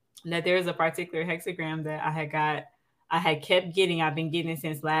that there's a particular hexagram that I had kept getting. I've been getting it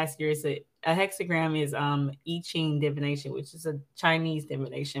since last year. So a hexagram is I Ching divination, which is a Chinese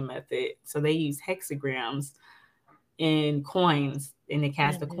divination method. So they use hexagrams in coins, and they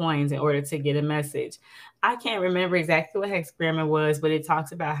cast the Mm-hmm. coins in order to get a message. I can't remember exactly what hexagram it was, but it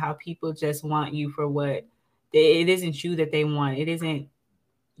talks about how people just want you for what it isn't you that they want. It isn't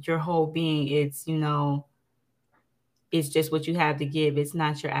your whole being. It's just what you have to give. It's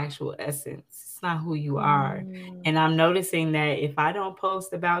not your actual essence. It's not who you are. Mm. And I'm noticing that if I don't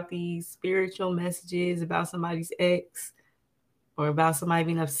post about these spiritual messages about somebody's ex or about somebody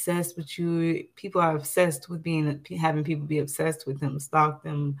being obsessed with you, people are obsessed with having people be obsessed with them, stalk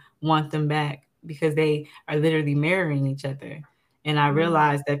them, want them back because they are literally mirroring each other. And I Mm.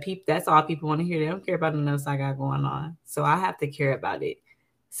 realized that people that's all people want to hear. They don't care about the else I got going on. So I have to care about it.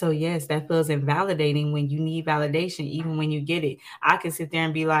 So yes, that feels invalidating when you need validation, even when you get it. I can sit there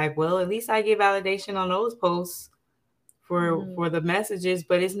and be like, well, at least I get validation on those posts Mm. for the messages,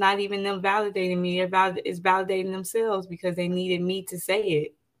 but it's not even them validating me. It's validating themselves because they needed me to say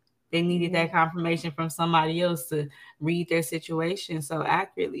it. They needed Yeah. that confirmation from somebody else to read their situation so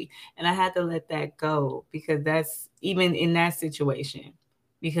accurately. And I had to let that go because that's even in that situation.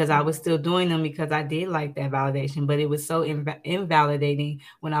 because I was still doing them because I did like that validation, but it was so invalidating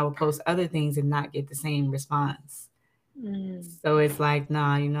when I would post other things and not get the same response. So it's like,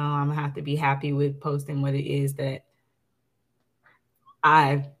 nah, I'm gonna have to be happy with posting what it is that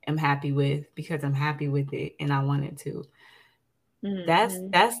I am happy with because I'm happy with it and I wanted to.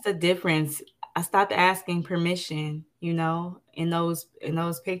 That's the difference. I stopped asking permission, in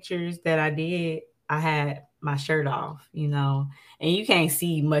those pictures that I did, I had my shirt off, and you can't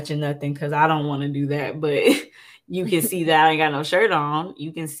see much of nothing because I don't want to do that, but you can see that I ain't got no shirt on.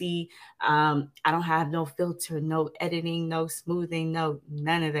 You can see I don't have no filter, no editing, no smoothing, no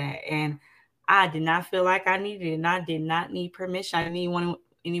none of that. And I did not feel like I needed it, and I did not need permission. I didn't want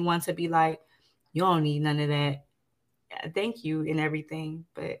anyone to be like, you don't need none of that, thank you and everything,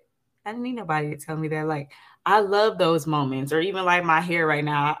 but I didn't need nobody to tell me that. Like, I love those moments, or even like my hair right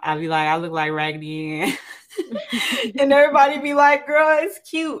now. I be like, I look like Raggedy Ann, and everybody be like, "Girl, it's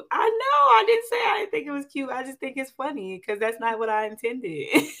cute." I know. I didn't say I didn't think it was cute. I just think it's funny because that's not what I intended.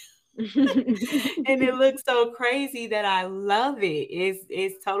 And it looks so crazy that I love it.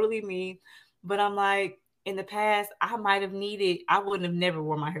 It's totally me. But I'm like, in the past, I might have needed. I wouldn't have never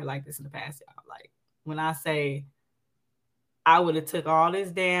worn my hair like this in the past, y'all. Like when I say I would have took all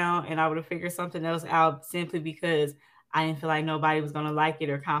this down and I would have figured something else out simply because I didn't feel like nobody was gonna like it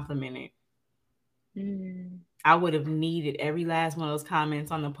or compliment it. I would have needed every last one of those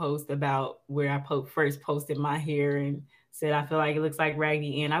comments on the post about where I first posted my hair and said I feel like it looks like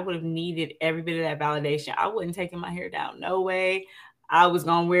Raggedy Ann. I would have needed every bit of that validation. I wouldn't taking my hair down. No way. I was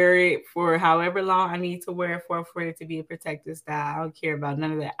gonna wear it for however long I need to wear it for it to be a protective style. I don't care about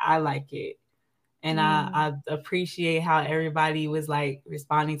none of that. I like it. And I appreciate how everybody was like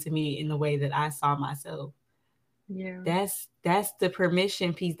responding to me in the way that I saw myself. Yeah. That's the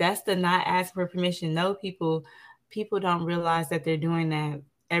permission piece. That's the not asking for permission. No, people don't realize that they're doing that.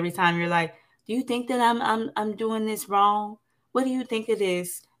 Every time you're like, do you think that I'm doing this wrong? What do you think it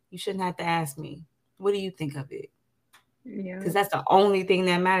is? You shouldn't have to ask me. What do you think of it? Yeah. Because that's the only thing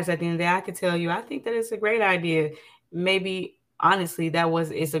that matters at the end of the day. I could tell you, I think that it's a great idea. Maybe honestly,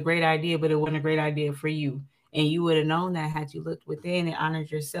 it's a great idea, but it wasn't a great idea for you. And you would have known that had you looked within and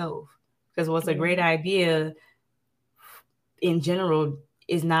honored yourself. Because what's a great idea in general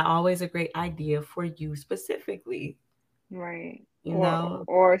is not always a great idea for you specifically. Right. You know?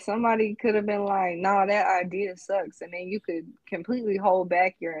 Or somebody could have been like, "No, that idea sucks," and then you could completely hold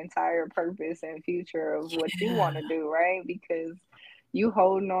back your entire purpose and future of what you want to do, right? Because you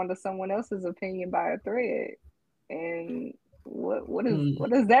holding on to someone else's opinion by a thread. And what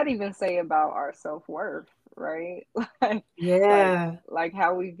does that even say about our self-worth, right? like like Yeah. like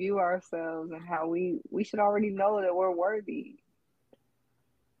how we view ourselves and how we should already know that we're worthy.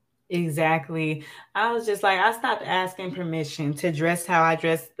 Exactly. I was just like, I stopped asking permission to dress how I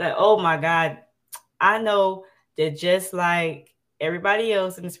dress. Like, oh my God. I know that just like everybody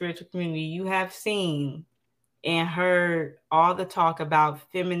else in the spiritual community, you have seen and heard all the talk about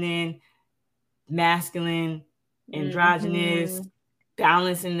feminine, masculine, androgynous,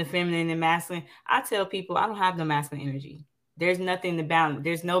 balancing the feminine and masculine. I tell people I don't have no masculine energy. There's nothing to balance.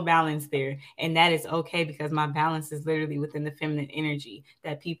 There's no balance there. And that is okay because my balance is literally within the feminine energy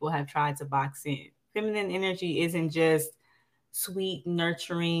that people have tried to box in. Feminine energy isn't just sweet,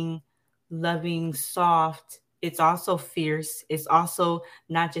 nurturing, loving, soft. It's also fierce. It's also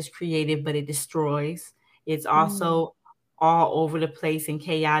not just creative, but it destroys. It's also all over the place and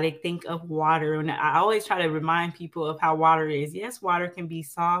chaotic. Think of water. And I always try to remind people of how water is. Yes, water can be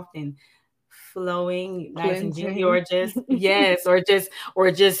soft and flowing, nice and gentle, or Cleansing. just yes,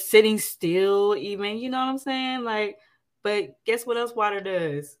 or just sitting still, even, you know what I'm saying? Like, but guess what else water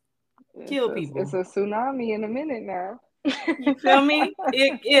does? It's Kill it's people. a tsunami in a minute now. You feel me?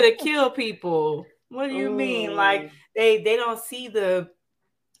 It'll kill people. What do you mean? Like Mm, they don't see the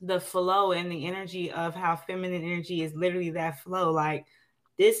flow and the energy of how feminine energy is literally that flow. Like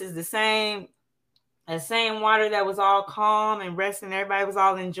this is the same water that was all calm and resting. Everybody was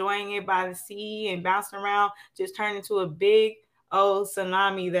all enjoying it by the sea and bouncing around, just turned into a big old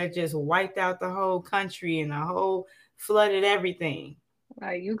tsunami that just wiped out the whole country and the whole flooded everything.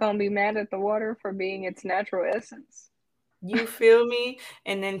 like you gonna be mad at the water for being its natural essence. You feel me?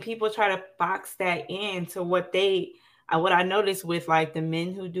 And then people try to box that into what I noticed with like the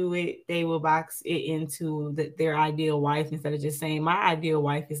men who do it, they will box it into their ideal wife instead of just saying, my ideal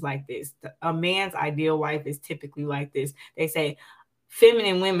wife is like this. A man's ideal wife is typically like this. They say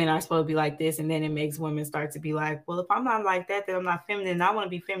feminine women are supposed to be like this. And then it makes women start to be like, well, if I'm not like that, then I'm not feminine. I want to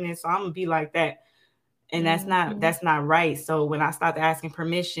be feminine. So I'm going to be like that. And that's not right. So when I started asking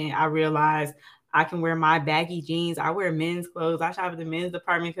permission, I realized I can wear my baggy jeans. I wear men's clothes. I shop at the men's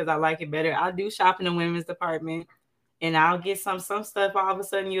department because I like it better. I do shop in the women's department, and I'll get some stuff. All of a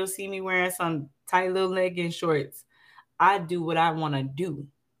sudden, you'll see me wearing some tight little legging shorts. I do what I want to do.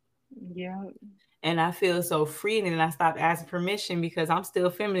 Yeah. And I feel so free, and then I stopped asking permission because I'm still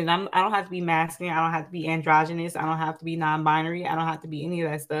feminine. I don't have to be masculine. I don't have to be androgynous. I don't have to be non-binary. I don't have to be any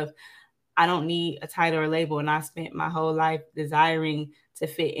of that stuff. I don't need a title or label. And I spent my whole life desiring to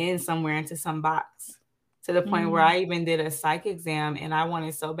fit in somewhere into some box, to the point where I even did a psych exam, and I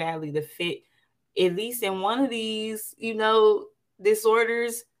wanted so badly to fit at least in one of these,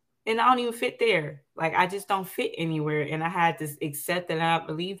 disorders. And I don't even fit there. Like, I just don't fit anywhere. And I had to accept that. And I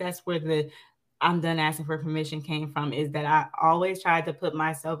believe that's where the I'm done asking for permission came from, is that I always tried to put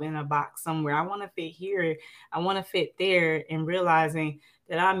myself in a box somewhere. I want to fit here. I want to fit there, and realizing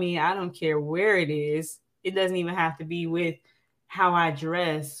that, I don't care where it is. It doesn't even have to be with how I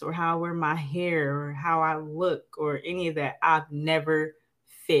dress or how I wear my hair or how I look or any of that. I've never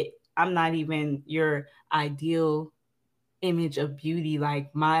fit. I'm not even your ideal image of beauty.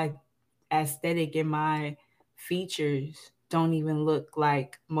 Like, my aesthetic and my features don't even look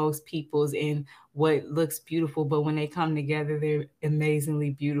like most people's in what looks beautiful, but when they come together, they're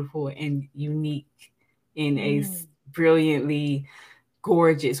amazingly beautiful and unique in a brilliantly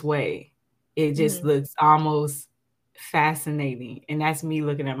gorgeous way. It just looks almost fascinating. And that's me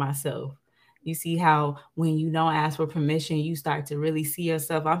looking at myself. You see how when you don't ask for permission, you start to really see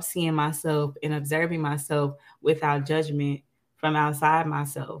yourself. I'm seeing myself and observing myself without judgment from outside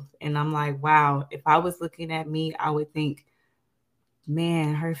myself. And I'm like, wow, if I was looking at me, I would think,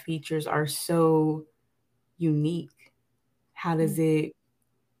 man, her features are so unique. How does it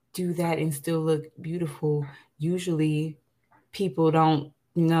do that and still look beautiful? Usually people don't,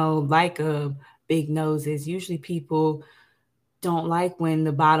 like a big noses. Usually people don't like when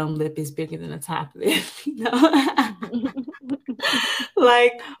the bottom lip is bigger than the top lip,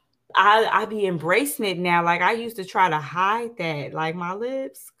 Like, I be embracing it now. Like, I used to try to hide that, like my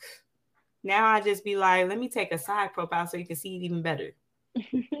lips. Now I just be like, let me take a side profile so you can see it even better.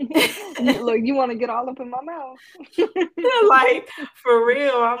 Look, you want to get all up in my mouth. Like, for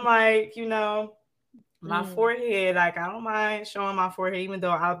real. I'm like, my forehead, like, I don't mind showing my forehead, even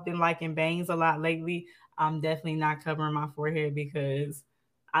though I've been liking bangs a lot lately. I'm definitely not covering my forehead because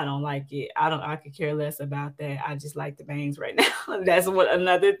I don't like it. I could care less about that. I just like the bangs right now. That's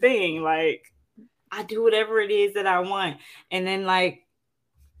another thing. Like, I do whatever it is that I want. And then, like,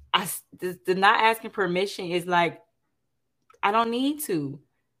 the not asking permission is like, I don't need to,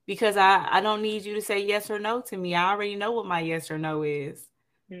 because I don't need you to say yes or no to me. I already know what my yes or no is.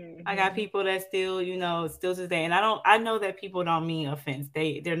 I got people that still, still to today. And I know that people don't mean offense.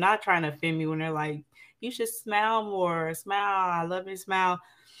 They're not trying to offend me when they're like, you should smile more. Smile. I love your smile.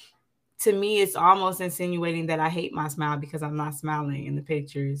 To me, it's almost insinuating that I hate my smile because I'm not smiling in the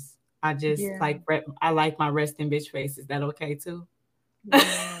pictures. I just I like my resting bitch face. Is that okay too?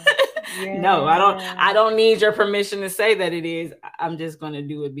 Yeah. No, I don't need your permission to say that it is. I'm just gonna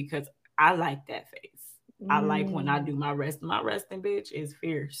do it because I like that face. I like when I do my resting bitch is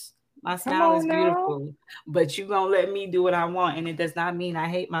fierce. My smile is beautiful, but you gonna let me do what I want, and it does not mean I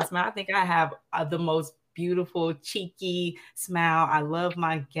hate my smile. I think I have the most beautiful cheeky smile. I love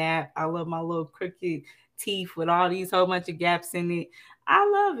my gap. I love my little crooked teeth with all these whole bunch of gaps in it. I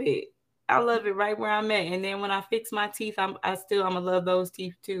love it. I love it right where I'm at. And then when I fix my teeth, I'm gonna love those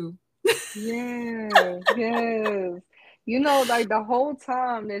teeth too. Yes, yes. Like the whole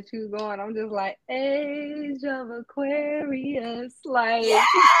time that you going, I'm just like, age of Aquarius. Like,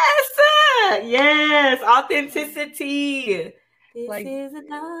 yes, authenticity. This like, is the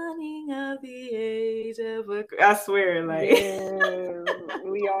dawning of the age of Aquarius. I swear, like, yeah,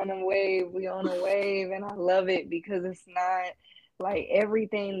 we on a wave, and I love it because it's not like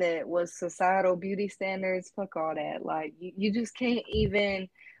everything that was societal beauty standards. Fuck all that. Like, you just can't even.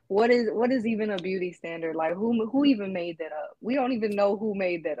 What is even a beauty standard? Like, who even made that up? We don't even know who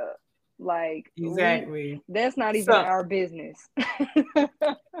made that up. Like, exactly. That's not even our business.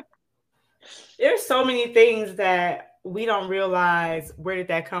 There's so many things that we don't realize where did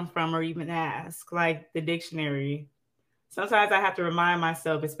that come from or even ask, like the dictionary. Sometimes I have to remind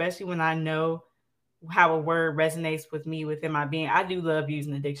myself, especially when I know how a word resonates with me within my being. I do love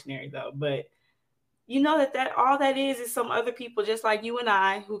using the dictionary though, but you know that all that is some other people just like you and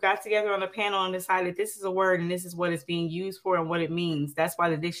I who got together on a panel and decided this is a word and this is what it's being used for and what it means. That's why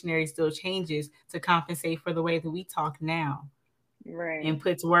the dictionary still changes to compensate for the way that we talk now. Right. And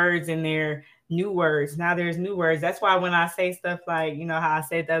puts words in there, new words. Now there's new words. That's why when I say stuff like, how I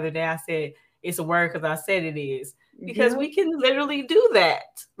said the other day, I said it's a word because I said it is. Because we can literally do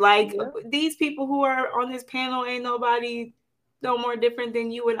that. Like Yep. these people who are on this panel, ain't nobody no more different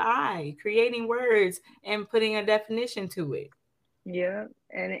than you and I, creating words and putting a definition to it. Yeah,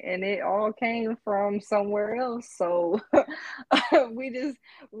 and it all came from somewhere else. So we just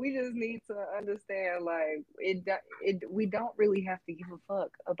we just need to understand like we don't really have to give a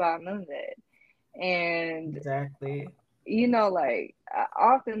fuck about none of that. And Exactly. like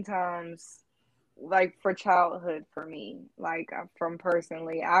oftentimes like for childhood for me, like from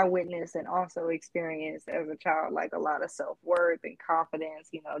personally, I witnessed and also experienced as a child like a lot of self-worth and confidence,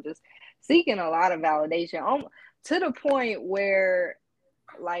 just seeking a lot of validation to the point where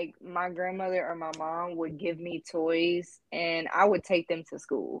like my grandmother or my mom would give me toys and I would take them to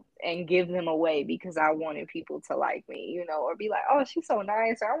school and give them away because I wanted people to like me, or be like, "Oh, she's so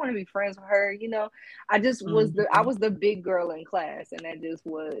nice," or "I want to be friends with her." I just was I Mm-hmm. was the big girl in class, and that just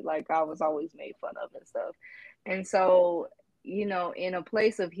was like I was always made fun of and stuff. And so, in a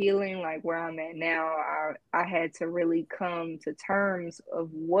place of healing like where I'm at now, I had to really come to terms of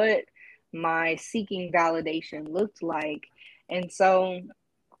what my seeking validation looked like. And so,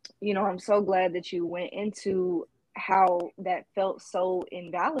 I'm so glad that you went into how that felt so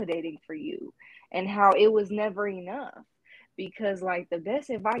invalidating for you and how it was never enough. Because, like, the best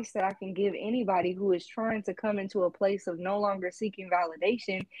advice that I can give anybody who is trying to come into a place of no longer seeking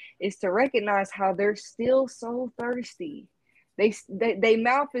validation is to recognize how they're still so thirsty. They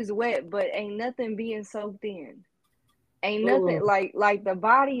mouth is wet, but ain't nothing being soaked in. Ain't nothing Ooh. like the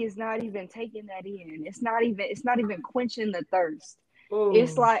body is not even taking that in. It's not even quenching the thirst.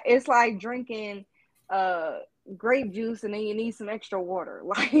 It's Ooh. like drinking uh grape juice and then you need some extra water.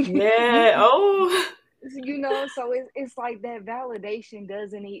 Like Yeah. Oh. so it's like that validation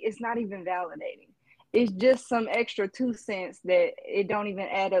doesn't it's not even validating. It's just some extra 2 cents that it don't even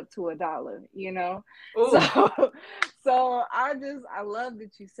add up to $1. So Ooh. so I love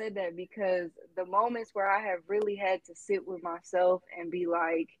that you said that, because the moments where I have really had to sit with myself and be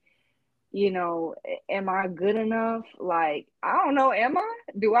like, am I good enough? Like, I don't know. Am I?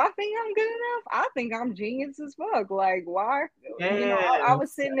 Do I think I'm good enough? I think I'm genius as fuck. Like, why? I was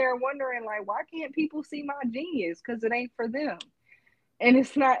Yes. sitting there wondering, like, why can't people see my genius? Because it ain't for them. And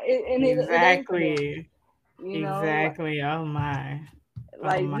it's not, it ain't for them. Exactly. You know, Exactly. Oh my. Oh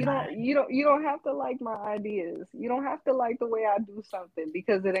like my. you don't have to like my ideas. You don't have to like the way I do something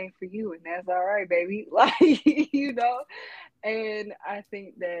because it ain't for you, and that's all right, baby. Like, and I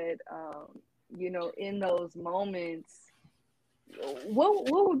think that in those moments,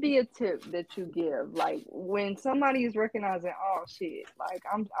 what would be a tip that you give, like when somebody is recognizing, oh shit, like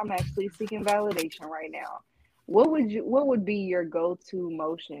I'm actually seeking validation right now. What would be your go-to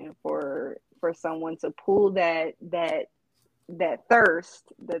motion for someone to pull that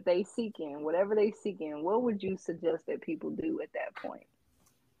thirst that they seek in, whatever they seek in? What would you suggest that people do at that point?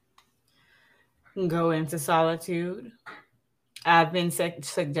 Go into solitude. I've been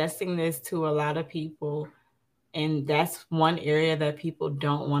suggesting this to a lot of people, and that's one area that people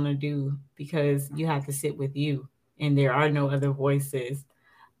don't want to do because you have to sit with you, and there are no other voices.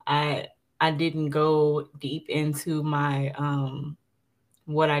 I I didn't go deep into my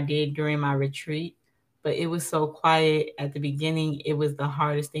what I did during my retreat, but it was so quiet at the beginning. It was the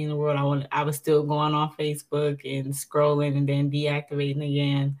hardest thing in the world. I was still going on Facebook and scrolling and then deactivating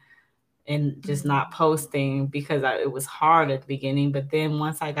again and just not posting because it was hard at the beginning. But then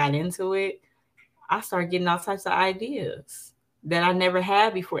once I got into it, I started getting all types of ideas that I never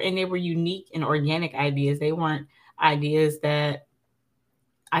had before. And they were unique and organic ideas. They weren't ideas that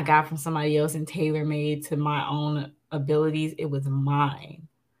I got from somebody else and tailor made to my own abilities. It was mine.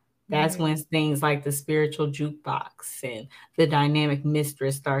 That's when Mm, things like the spiritual jukebox and the dynamic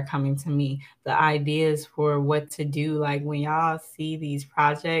mistress start coming to me. The ideas for what to do. Like when y'all see these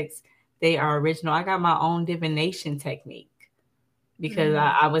projects, they are original. I got my own divination technique because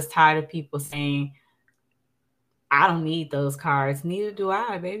mm, I was tired of people saying, I don't need those cards. Neither do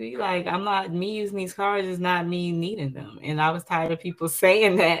I, baby. Like, I'm not, me using these cards is not me needing them. And I was tired of people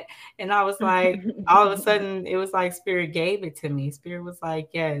saying that. And I was like, all of a sudden, it was like Spirit gave it to me. Spirit was like,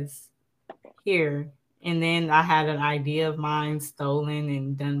 yes, here. And then I had an idea of mine stolen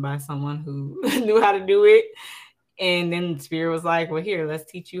and done by someone who knew how to do it. And then Spirit was like, well, here,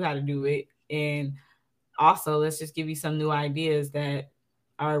 let's teach you how to do it. And also, let's just give you some new ideas that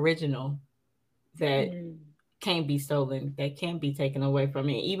are original, that mm. can't be stolen, that can't be taken away from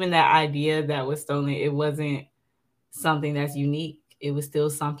it. Even that idea that was stolen, it wasn't something that's unique. It was still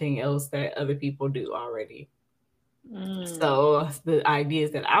something else that other people do already. Mm. So the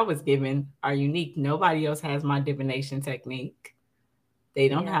ideas that I was given are unique. Nobody else has my divination technique. They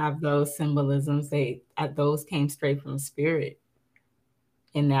don't Yeah. have those symbolisms. Those came straight from spirit.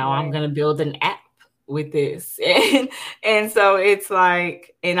 And now I'm Right. gonna build an app with this. And so it's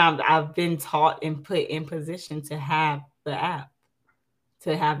like, and I've been taught and put in position to have the app,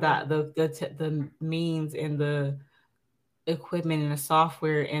 to have Yeah. that the means and the equipment and the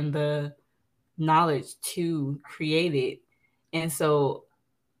software and the knowledge to create it. And so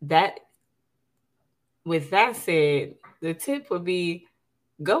that, with that said, the tip would be,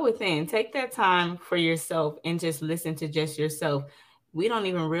 go within, take that time for yourself and just listen to just yourself. We don't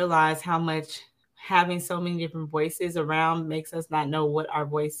even realize how much having so many different voices around makes us not know what our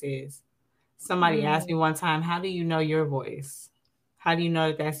voice is. Somebody asked me Mm. one time, how do you know your voice? How do you know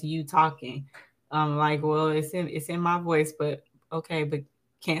that that's you talking? I'm like, well, it's in my voice, but okay, but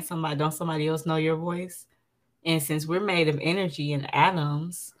don't somebody else know your voice? And since we're made of energy and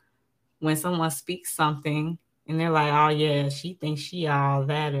atoms, when someone speaks something and they're like, oh yeah, she thinks she all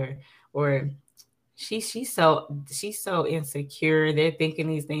that, or she's so insecure. They're thinking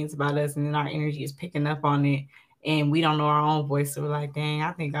these things about us, and then our energy is picking up on it, and we don't know our own voice. So we're like, dang,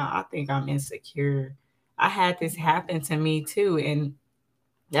 I think I'm insecure. I had this Mm. happen to me too, and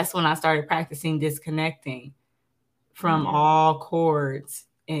that's when I started practicing disconnecting from Yeah. all chords.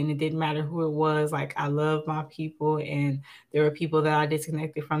 And it didn't matter who it was. Like, I love my people, and there were people that I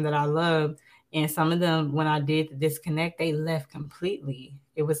disconnected from that I loved. And some of them, when I did the disconnect, they left completely.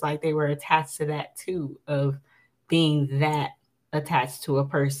 It was like they were attached to that too, of being that attached to a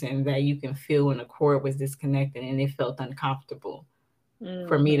person that you can feel when a cord was disconnected, and it felt uncomfortable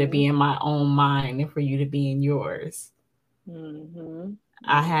for me to be Mhm. in my own mind and for you to be in yours. Mhm.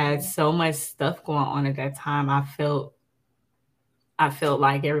 I had Mhm. so much stuff going on at that time. I felt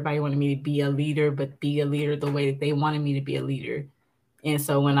like everybody wanted me to be a leader, but be a leader the way that they wanted me to be a leader. And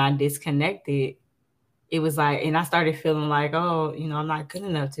so when I disconnected, it was like, and I started feeling like, oh, I'm not good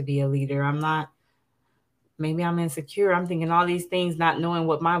enough to be a leader. Maybe I'm insecure. I'm thinking all these things, not knowing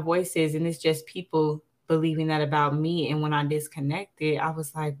what my voice is. And it's just people believing that about me. And when I disconnected, I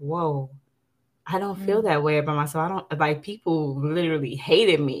was like, whoa, I don't feel Mm. that way about myself. I don't, like, people literally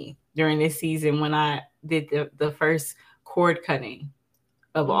hated me during this season when I did the first cord cutting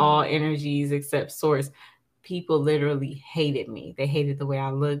of all Mm. energies except source. People literally hated me. They hated the way I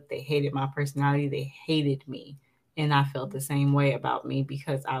looked. They hated my personality. They hated me. And I felt the same way about me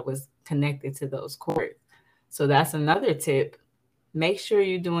because I was connected to those cords. So that's another tip. Make sure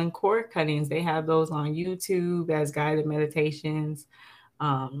you're doing cord cuttings. They have those on YouTube as guided meditations.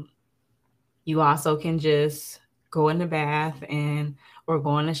 Um, you also can just go in the bath and or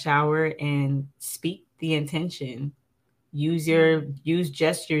go in the shower and speak the intention. Mm. Use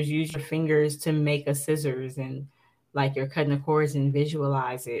gestures, use your fingers to make a scissors, and like you're cutting the cords, and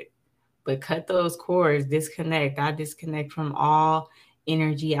visualize it. But cut those cords, disconnect. I disconnect from all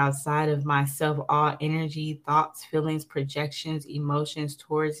energy outside of myself, all energy, thoughts, feelings, projections, emotions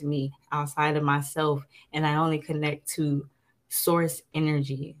towards me outside of myself. And I only connect to source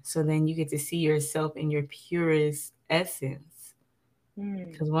energy. So then you get to see yourself in your purest essence.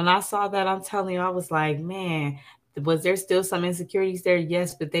 Mm. Because when I saw that, I'm telling you, I was like, man, was there still some insecurities there?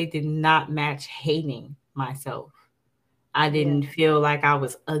 Yes, but they did not match hating myself. I Yeah. didn't feel like I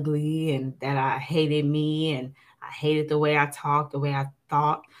was ugly and that I hated me and I hated the way I talked, the way I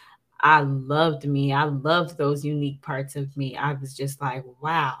thought. I loved me. I loved those unique parts of me. I was just like,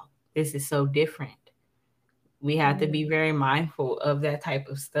 wow, this is so different. We have to be Mm. very mindful of that type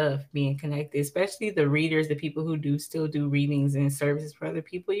of stuff being connected, especially the readers, the people who do still do readings and services for other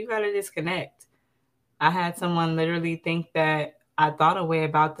people. You got to disconnect. I had someone literally think that I thought a way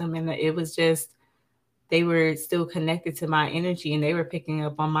about them, and it was just they were still connected to my energy, and they were picking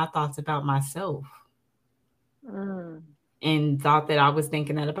up on my thoughts about myself Mm. and thought that I was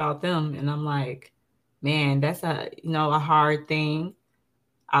thinking that about them. And I'm like, man, that's a hard thing.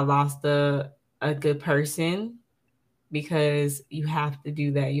 I lost a good person because you have to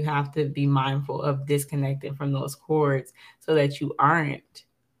do that. You have to be mindful of disconnecting from those cords so that you aren't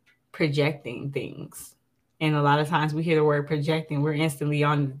projecting things. And a lot of times we hear the word projecting, we're instantly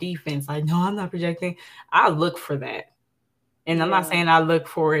on the defense. Like, no, I'm not projecting. I look for that. And I'm not Yeah. saying I look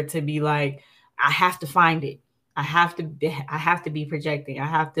for it to be like, I have to find it. I have to be projecting. I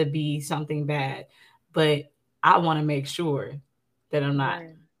have to be something bad. But I want to make sure that I'm not.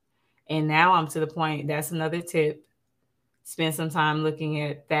 Right. And now I'm to the point, that's another tip. Spend some time looking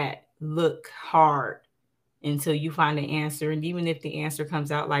at that. Look hard until you find the answer. And even if the answer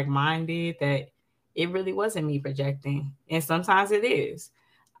comes out like mine did, that it really wasn't me projecting. And sometimes it is.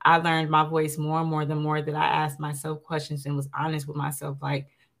 I learned my voice more and more the more that I asked myself questions and was honest with myself. Like,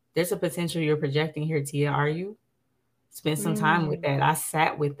 there's a potential you're projecting here, Tia. Are you? Spend some time with Mm. that. I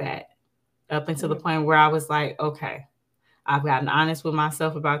sat with that up until the Mm. point where I was like, okay, I've gotten honest with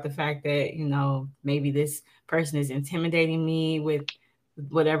myself about the fact that, maybe this person is intimidating me with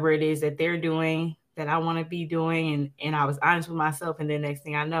whatever it is that they're doing that I want to be doing. And I was honest with myself. And then next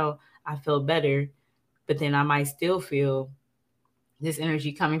thing I know, I feel better. But then I might still feel this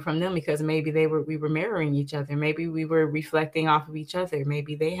energy coming from them because maybe we were mirroring each other. Maybe we were reflecting off of each other.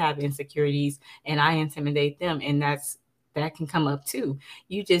 Maybe they have insecurities and I intimidate them. And that can come up too.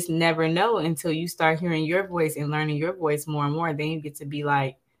 You just never know until you start hearing your voice and learning your voice more and more. Then you get to be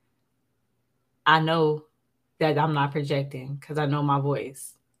like, I know that I'm not projecting because I know my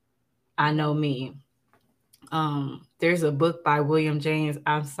voice. I know me. There's a book by William James.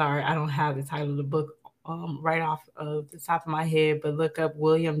 I'm sorry, I don't have the title of the book right off of the top of my head, but look up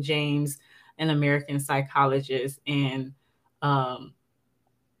William James, an American psychologist, and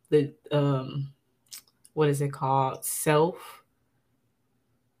the what is it called?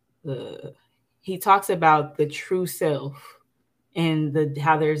 He talks about the true self and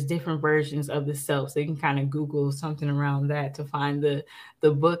how there's different versions of the self. So you can kind of Google something around that to find the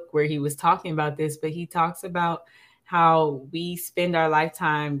book where he was talking about this. But he talks about how we spend our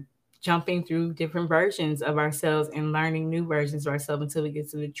lifetime jumping through different versions of ourselves and learning new versions of ourselves until we get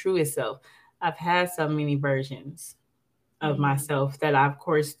to the truest self. I've had so many versions of myself that I've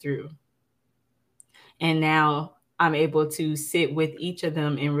coursed through. And now I'm able to sit with each of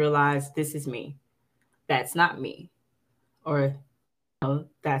them and realize this is me. That's not me. Or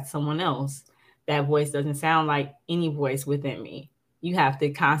that's someone else. That voice doesn't sound like any voice within me. You have to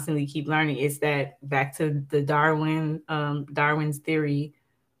constantly keep learning. It's that back to the Darwin's theory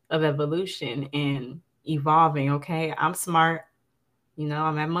of evolution and evolving. Okay, I'm smart.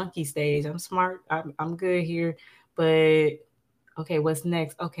 I'm at monkey stage. I'm smart. I'm good here. But okay, what's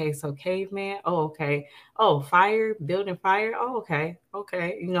next? Okay, so caveman. Oh, okay. Oh, fire, building fire. Oh, okay.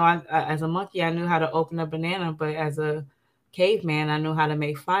 Okay. As a monkey, I knew how to open a banana, but as a caveman, I know how to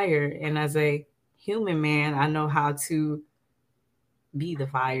make fire. And as a human man, I know how to be the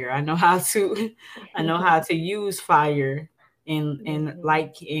fire. I know how to use fire and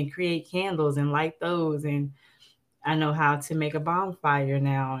light and create candles and light those. And I know how to make a bonfire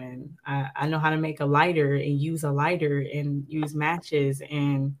now, and I know how to make a lighter and use a lighter and use matches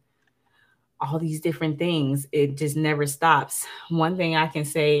and all these different things. It just never stops. One thing I can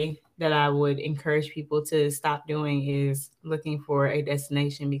say that I would encourage people to stop doing is looking for a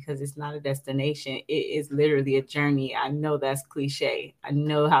destination, because it's not a destination. It is literally a journey. I know that's cliche. I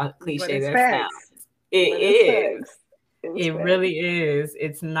know how cliche that sounds. It is. It really is.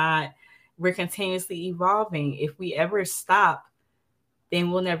 It's not. We're continuously evolving. If we ever stop,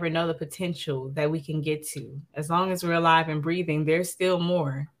 then we'll never know the potential that we can get to. As long as we're alive and breathing, there's still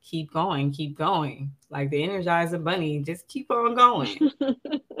more. Keep going, keep going. Like the Energizer Bunny, just keep on going.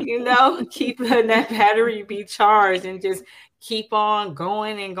 Keep letting that battery be charged and just keep on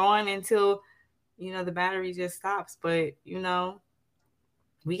going and going until, the battery just stops. But,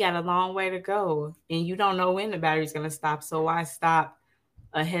 we got a long way to go, and you don't know when the battery's going to stop. So why stop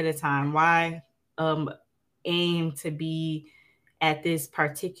ahead of time? Why aim to be at this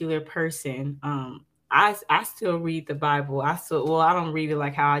particular person? I still read the Bible. I don't read it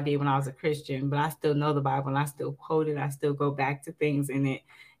like how I did when I was a Christian, but I still know the Bible and I still quote it. I still go back to things in it.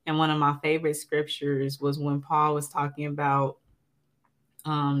 And one of my favorite scriptures was when Paul was talking about,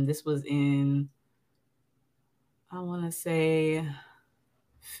 this was in, I want to say,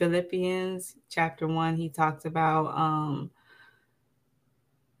 Philippians chapter 1. He talked about,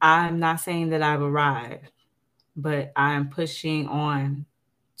 I'm not saying that I've arrived, but I'm pushing on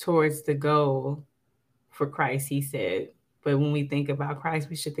towards the goal for Christ, he said. But when we think about Christ,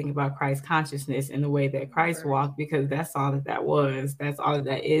 we should think about Christ consciousness in the way that Christ walked, because that's all that was. That's all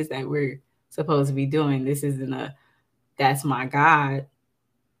that is that we're supposed to be doing. This isn't that's my God.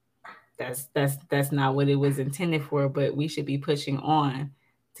 That's not what it was intended for, but we should be pushing on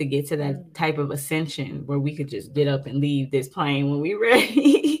to get to that type of ascension where we could just get up and leave this plane when we're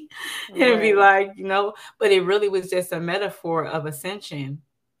ready and be like, but it really was just a metaphor of ascension.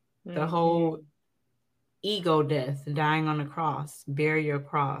 The whole ego death, dying on the cross, bear your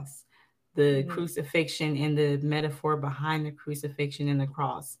cross, the crucifixion and the metaphor behind the crucifixion and the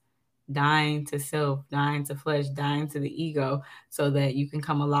cross, dying to self, dying to flesh, dying to the ego, so that you can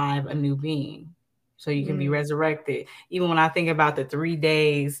come alive a new being, so you can be resurrected. Even when I think about the 3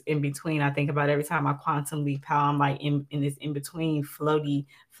 days in between, I think about every time I quantum leap, how I'm like in this in-between flighty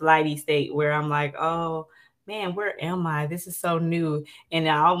state where I'm like, oh man, where am I? This is so new. And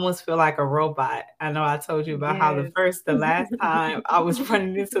I almost feel like a robot. I know I told you about how the last time I was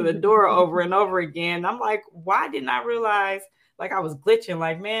running into the door over and over again. I'm like, why didn't I realize, like I was glitching.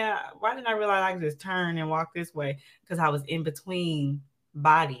 Like, man, why didn't I realize I could just turn and walk this way? Because I was in between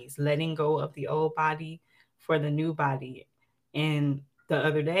bodies, letting go of the old body for the new body. And the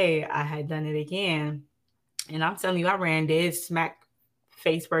other day, I had done it again, and I'm telling you, I ran dead smack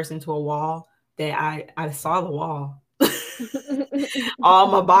face first into a wall that I saw the wall. All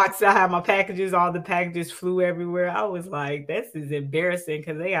my boxes, I had my packages, all the packages flew everywhere. I was like, this is embarrassing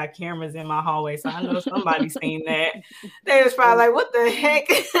because they got cameras in my hallway. So I know somebody seen that. They was probably like, what the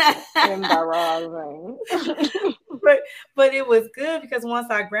heck? Embarrassing. but but it was good because once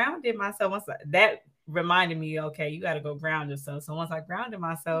I grounded myself, that reminded me, okay, you got to go ground yourself. So once I grounded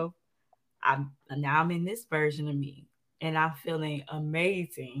myself, I'm in this version of me, and I'm feeling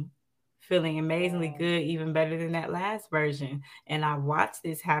amazing, feeling amazingly good, even better than that last version. And I watched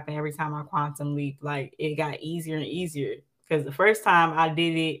this happen every time I quantum leap. Like it got easier and easier because the first time I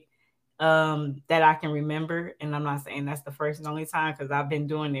did it, that I can remember, and I'm not saying that's the first and only time because I've been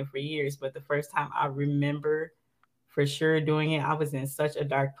doing it for years, but the first time I remember for sure doing it, I was in such a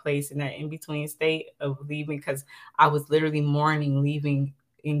dark place in that in between state of leaving because I was literally mourning, leaving,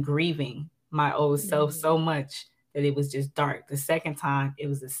 and grieving my old self so much that it was just dark. The second time, it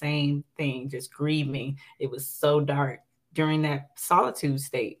was the same thing, just grieving. It was so dark during that solitude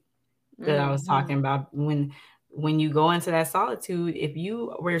state that I was talking about. When you go into that solitude, if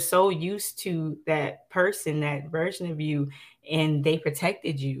you were so used to that person, that version of you, and they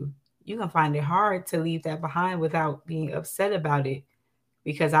protected you, you can find it hard to leave that behind without being upset about it.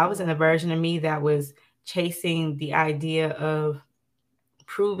 Because I was in a version of me that was chasing the idea of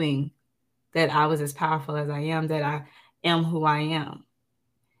proving that I was as powerful as I am, that I am who I am.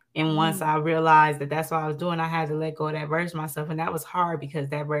 And once I realized that that's what I was doing, I had to let go of that version of myself. And that was hard because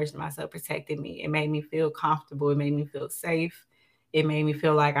that version of myself protected me. It made me feel comfortable. It made me feel safe. It made me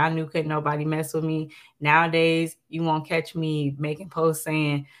feel like I knew couldn't nobody mess with me. Nowadays, you won't catch me making posts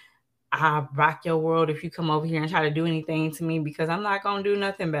saying, I rock your world if you come over here and try to do anything to me because I'm not going to do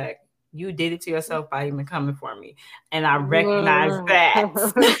nothing back. You did it to yourself by even coming for me. And I recognize that.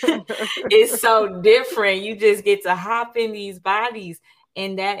 It's so different. You just get to hop in these bodies.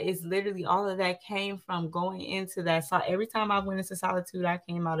 And that is literally all of that came from going into that. So every time I went into solitude, I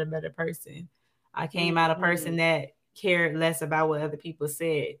came out a better person. I came out a person that cared less about what other people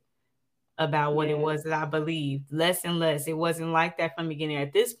said, about what it was that I believed, less and less. It wasn't like that from the beginning.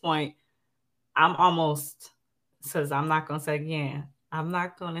 At this point, I'm almost, says I'm not going to say again, I'm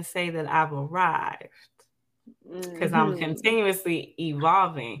not going to say that I've arrived because I'm continuously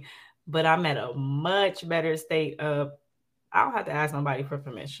evolving, but I'm at a much better state of, I don't have to ask nobody for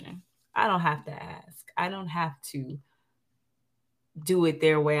permission. I don't have to ask. I don't have to do it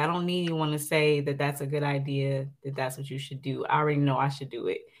their way. I don't need anyone to say that that's a good idea, that that's what you should do. I already know I should do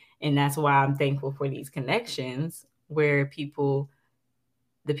it. And that's why I'm thankful for these connections where the people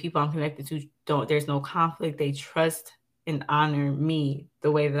I'm connected to there's no conflict. They trust and honor me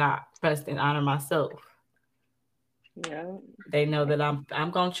the way that I trust and honor myself. Yeah. They know that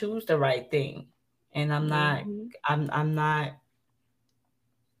I'm gonna choose the right thing. And I'm not I'm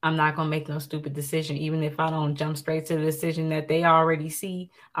not gonna make no stupid decision. Even if I don't jump straight to the decision that they already see,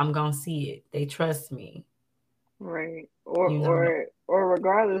 I'm gonna see it. They trust me. Right. You know. Or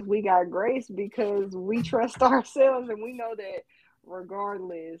regardless, we got grace because we trust ourselves and we know that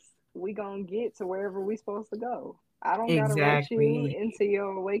regardless, we gonna get to wherever we supposed to go. I don't gotta rush you Exactly. into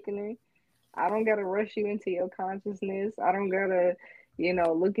your awakening. I don't gotta rush you into your consciousness. I don't gotta,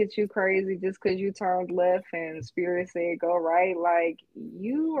 look at you crazy just because you turned left and spirit said go right. Like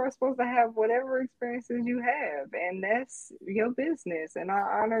you are supposed to have whatever experiences you have, and that's your business. And I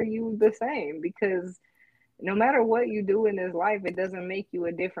honor you the same because no matter what you do in this life, it doesn't make you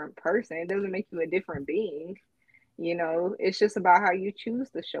a different person. It doesn't make you a different being. It's just about how you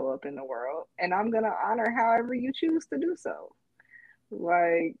choose to show up in the world. And I'm gonna honor however you choose to do so.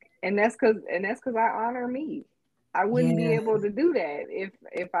 Like, and that's cause I honor me. I wouldn't be Yeah. able to do that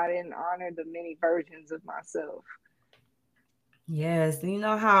if I didn't honor the many versions of myself. Yes. You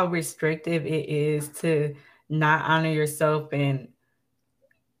know how restrictive it is to not honor yourself and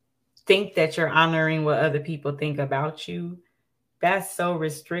think that you're honoring what other people think about you. That's so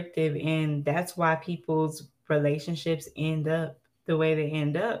restrictive, and that's why people's relationships end up the way they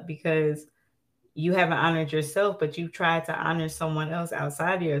end up because you haven't honored yourself, but you tried to honor someone else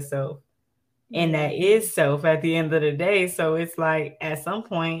outside of yourself. And that Mm-hmm. is self at the end of the day. So it's like at some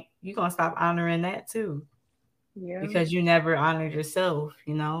point you're gonna stop honoring that too. Yeah. Because you never honored yourself,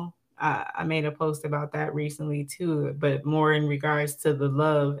 you know. I made a post about that recently too, but more in regards to the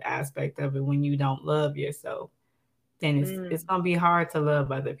love aspect of it. When you don't love yourself, then it's Mm. gonna be hard to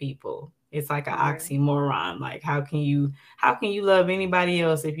love other people. It's like an Yeah. oxymoron. Like how can you love anybody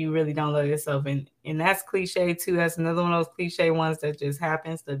else if you really don't love yourself? And that's cliche too. That's another one of those cliche ones that just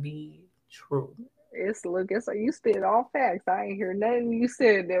happens to be true. It's like you spit all facts. I ain't hear nothing you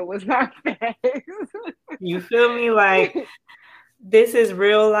said that was not facts. You feel me? Like this is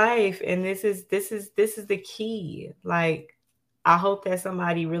real life, and this is the key. Like I hope that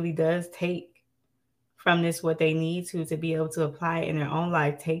somebody really does take from this what they need to be able to apply it in their own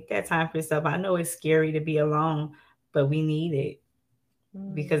life. Take that time for yourself. I know it's scary to be alone, but we need it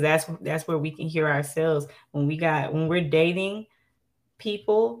because Mm, that's where we can hear ourselves when we're dating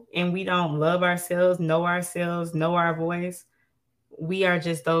people and we don't love ourselves, know our voice. We are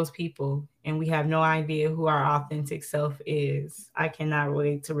just those people and we have no idea who our authentic self is. I cannot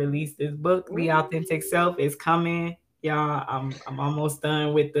wait to release this book. The Authentic mm. Self is coming. Y'all, I'm almost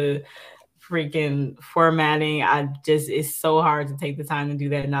done with the freaking formatting. I just it's so hard to take the time to do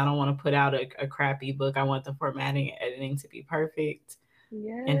that, and I don't want to put out a crappy book. I want the formatting and editing to be perfect.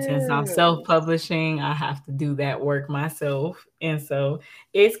 And since I'm Yes. self-publishing, I have to do that work myself. And so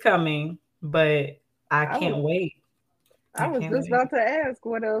it's coming, but I I was can't wait. I I was can't just wait. about to ask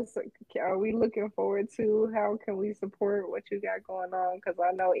what else are we looking forward to? How can we support what you got going on? Because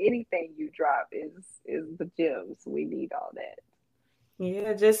I know anything you drop is the gems. We need all that.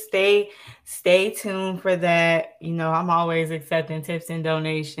 Yeah, just stay tuned for that. You know, I'm always accepting tips and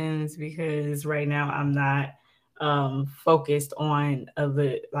donations because right now I'm not focused on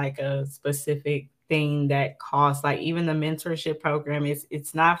like a specific thing that costs. Like even the mentorship program is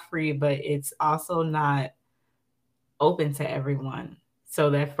it's not free, but it's also not open to everyone. So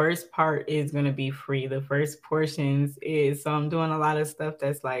that first part is going to be free. The first portions is so I'm doing a lot of stuff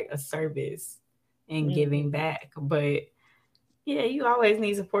that's like a service and giving Hmm. back, but yeah, you always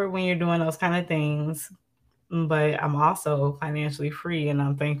need support when you're doing those kind of things. But I'm also financially free, and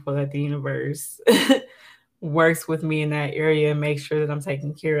I'm thankful that the universe works with me in that area and makes sure that I'm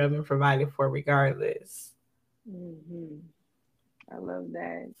taken care of and provided for regardless. Hmm. I love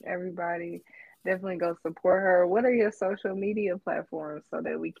that. Everybody definitely go support her. What are your social media platforms so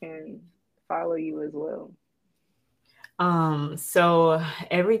that we can follow you as well? So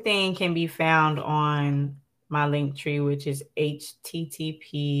everything can be found on my link tree, which is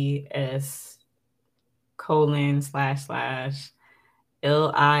https colon slash slash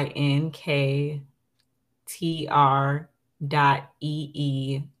linktr.ee/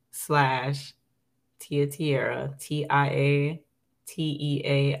 Tia Tierra, TIATEAIRE.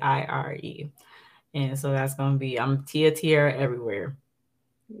 And so that's going to be, I'm Tia Tierra everywhere.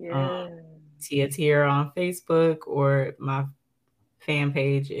 Um, Yeah. Tia Tierra on Facebook, or my fan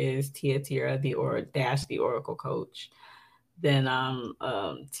page is Tia Tierra, the Oracle Coach. Then I'm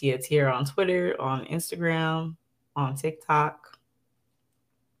Tia Tierra on Twitter, on Instagram, on TikTok.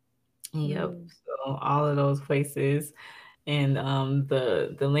 Yep. Mm. So all of those places. And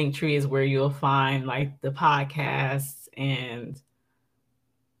the link tree is where you'll find like the podcasts and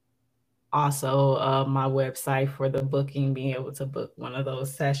also my website for the booking, being able to book one of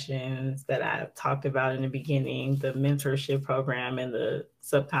those sessions that I talked about in the beginning, the mentorship program and the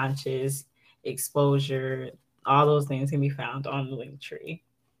subconscious exposure. All those things can be found on the link tree.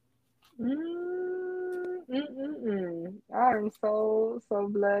 I am so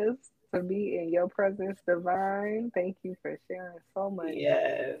blessed to be in your presence, divine. Thank you for sharing so much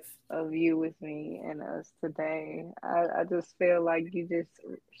Yes. of you with me and us today. I just feel like you just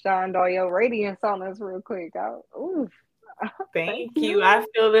shined all your radiance on us real quick. Oof. Thank Thank you. I you.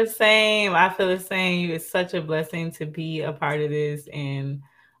 feel the same. I feel the same. It's such a blessing to be a part of this. And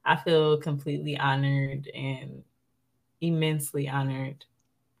I feel completely honored and immensely honored,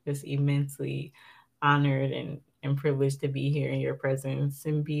 just immensely honored and privileged to be here in your presence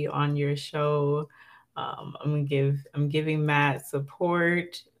and be on your show. I'm giving Matt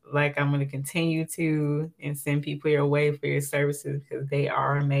support. Like I'm gonna continue to and send people your way for your services because they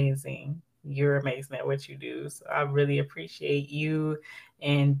are amazing. You're amazing at what you do. So I really appreciate you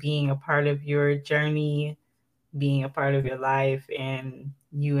and being a part of your journey, being a part of your life, and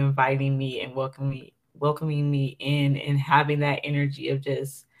you inviting me and welcoming me in and having that energy of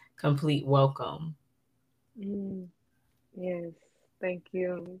just complete welcome. Mm, yes. Thank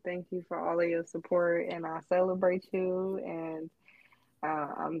you. Thank you for all of your support, and I celebrate you. And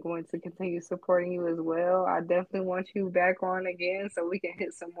I'm going to continue supporting you as well. I definitely want you back on again so we can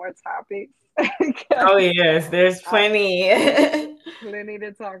hit some more topics Oh because yes, there's I plenty. plenty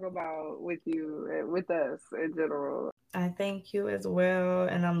to talk about with you, with us in general. I thank you as well,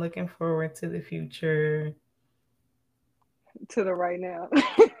 and I'm looking forward to the future. To the right now.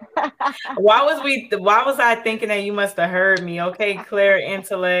 Why was I thinking that you must have heard me? Okay, clear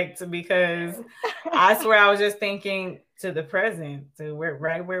intellect, because I swear I was just thinking to the present, to where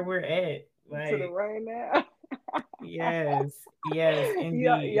we're at. To the Like, right now. yes,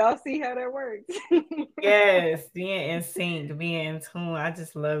 indeed. Y'all see how that works. Yes, being in sync, being in tune. I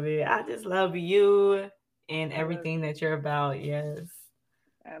just love it. I just love you and I love everything you. that you're about. Yes.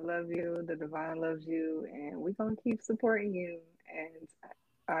 I love you. The divine loves you, and we're gonna keep supporting you.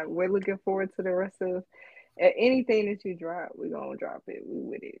 And we're looking forward to the rest of anything that you drop. We're gonna drop it. We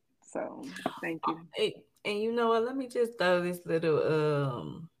with it. So thank you. And you know what? Let me just throw this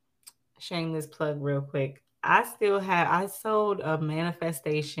little shameless plug real quick. I sold a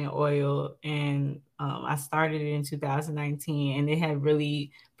manifestation oil, and I started it in 2019, and it had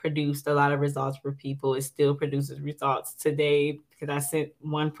really produced a lot of results for people. It still produces results today because I sent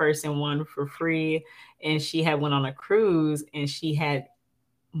one person one for free, and she had went on a cruise, and she had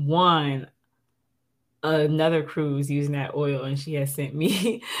won another cruise using that oil, and she had sent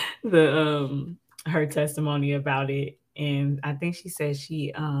me the her testimony about it. And I think she said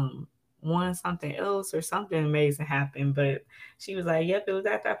she won something else or something amazing happened, but she was like, yep, it was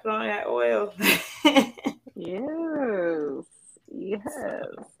after I put on that oil. Yes, So, yes.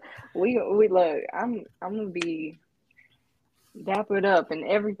 We look. I'm gonna be dappered up in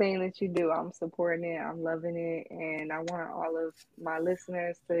everything that you do. I'm supporting it. I'm loving it, and I want all of my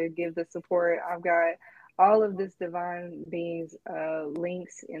listeners to give the support. I've got all of this divine beings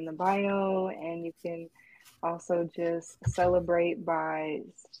links in the bio, and you can also just celebrate by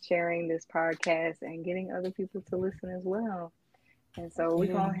sharing this podcast and getting other people to listen as well. And so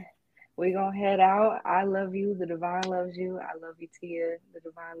yeah. we're gonna head out. I love you. The divine loves you. I love you, Tia. The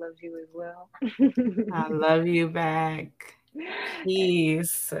divine loves you as well. I love you back.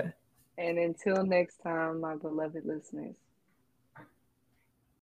 Peace. And until next time, my beloved listeners.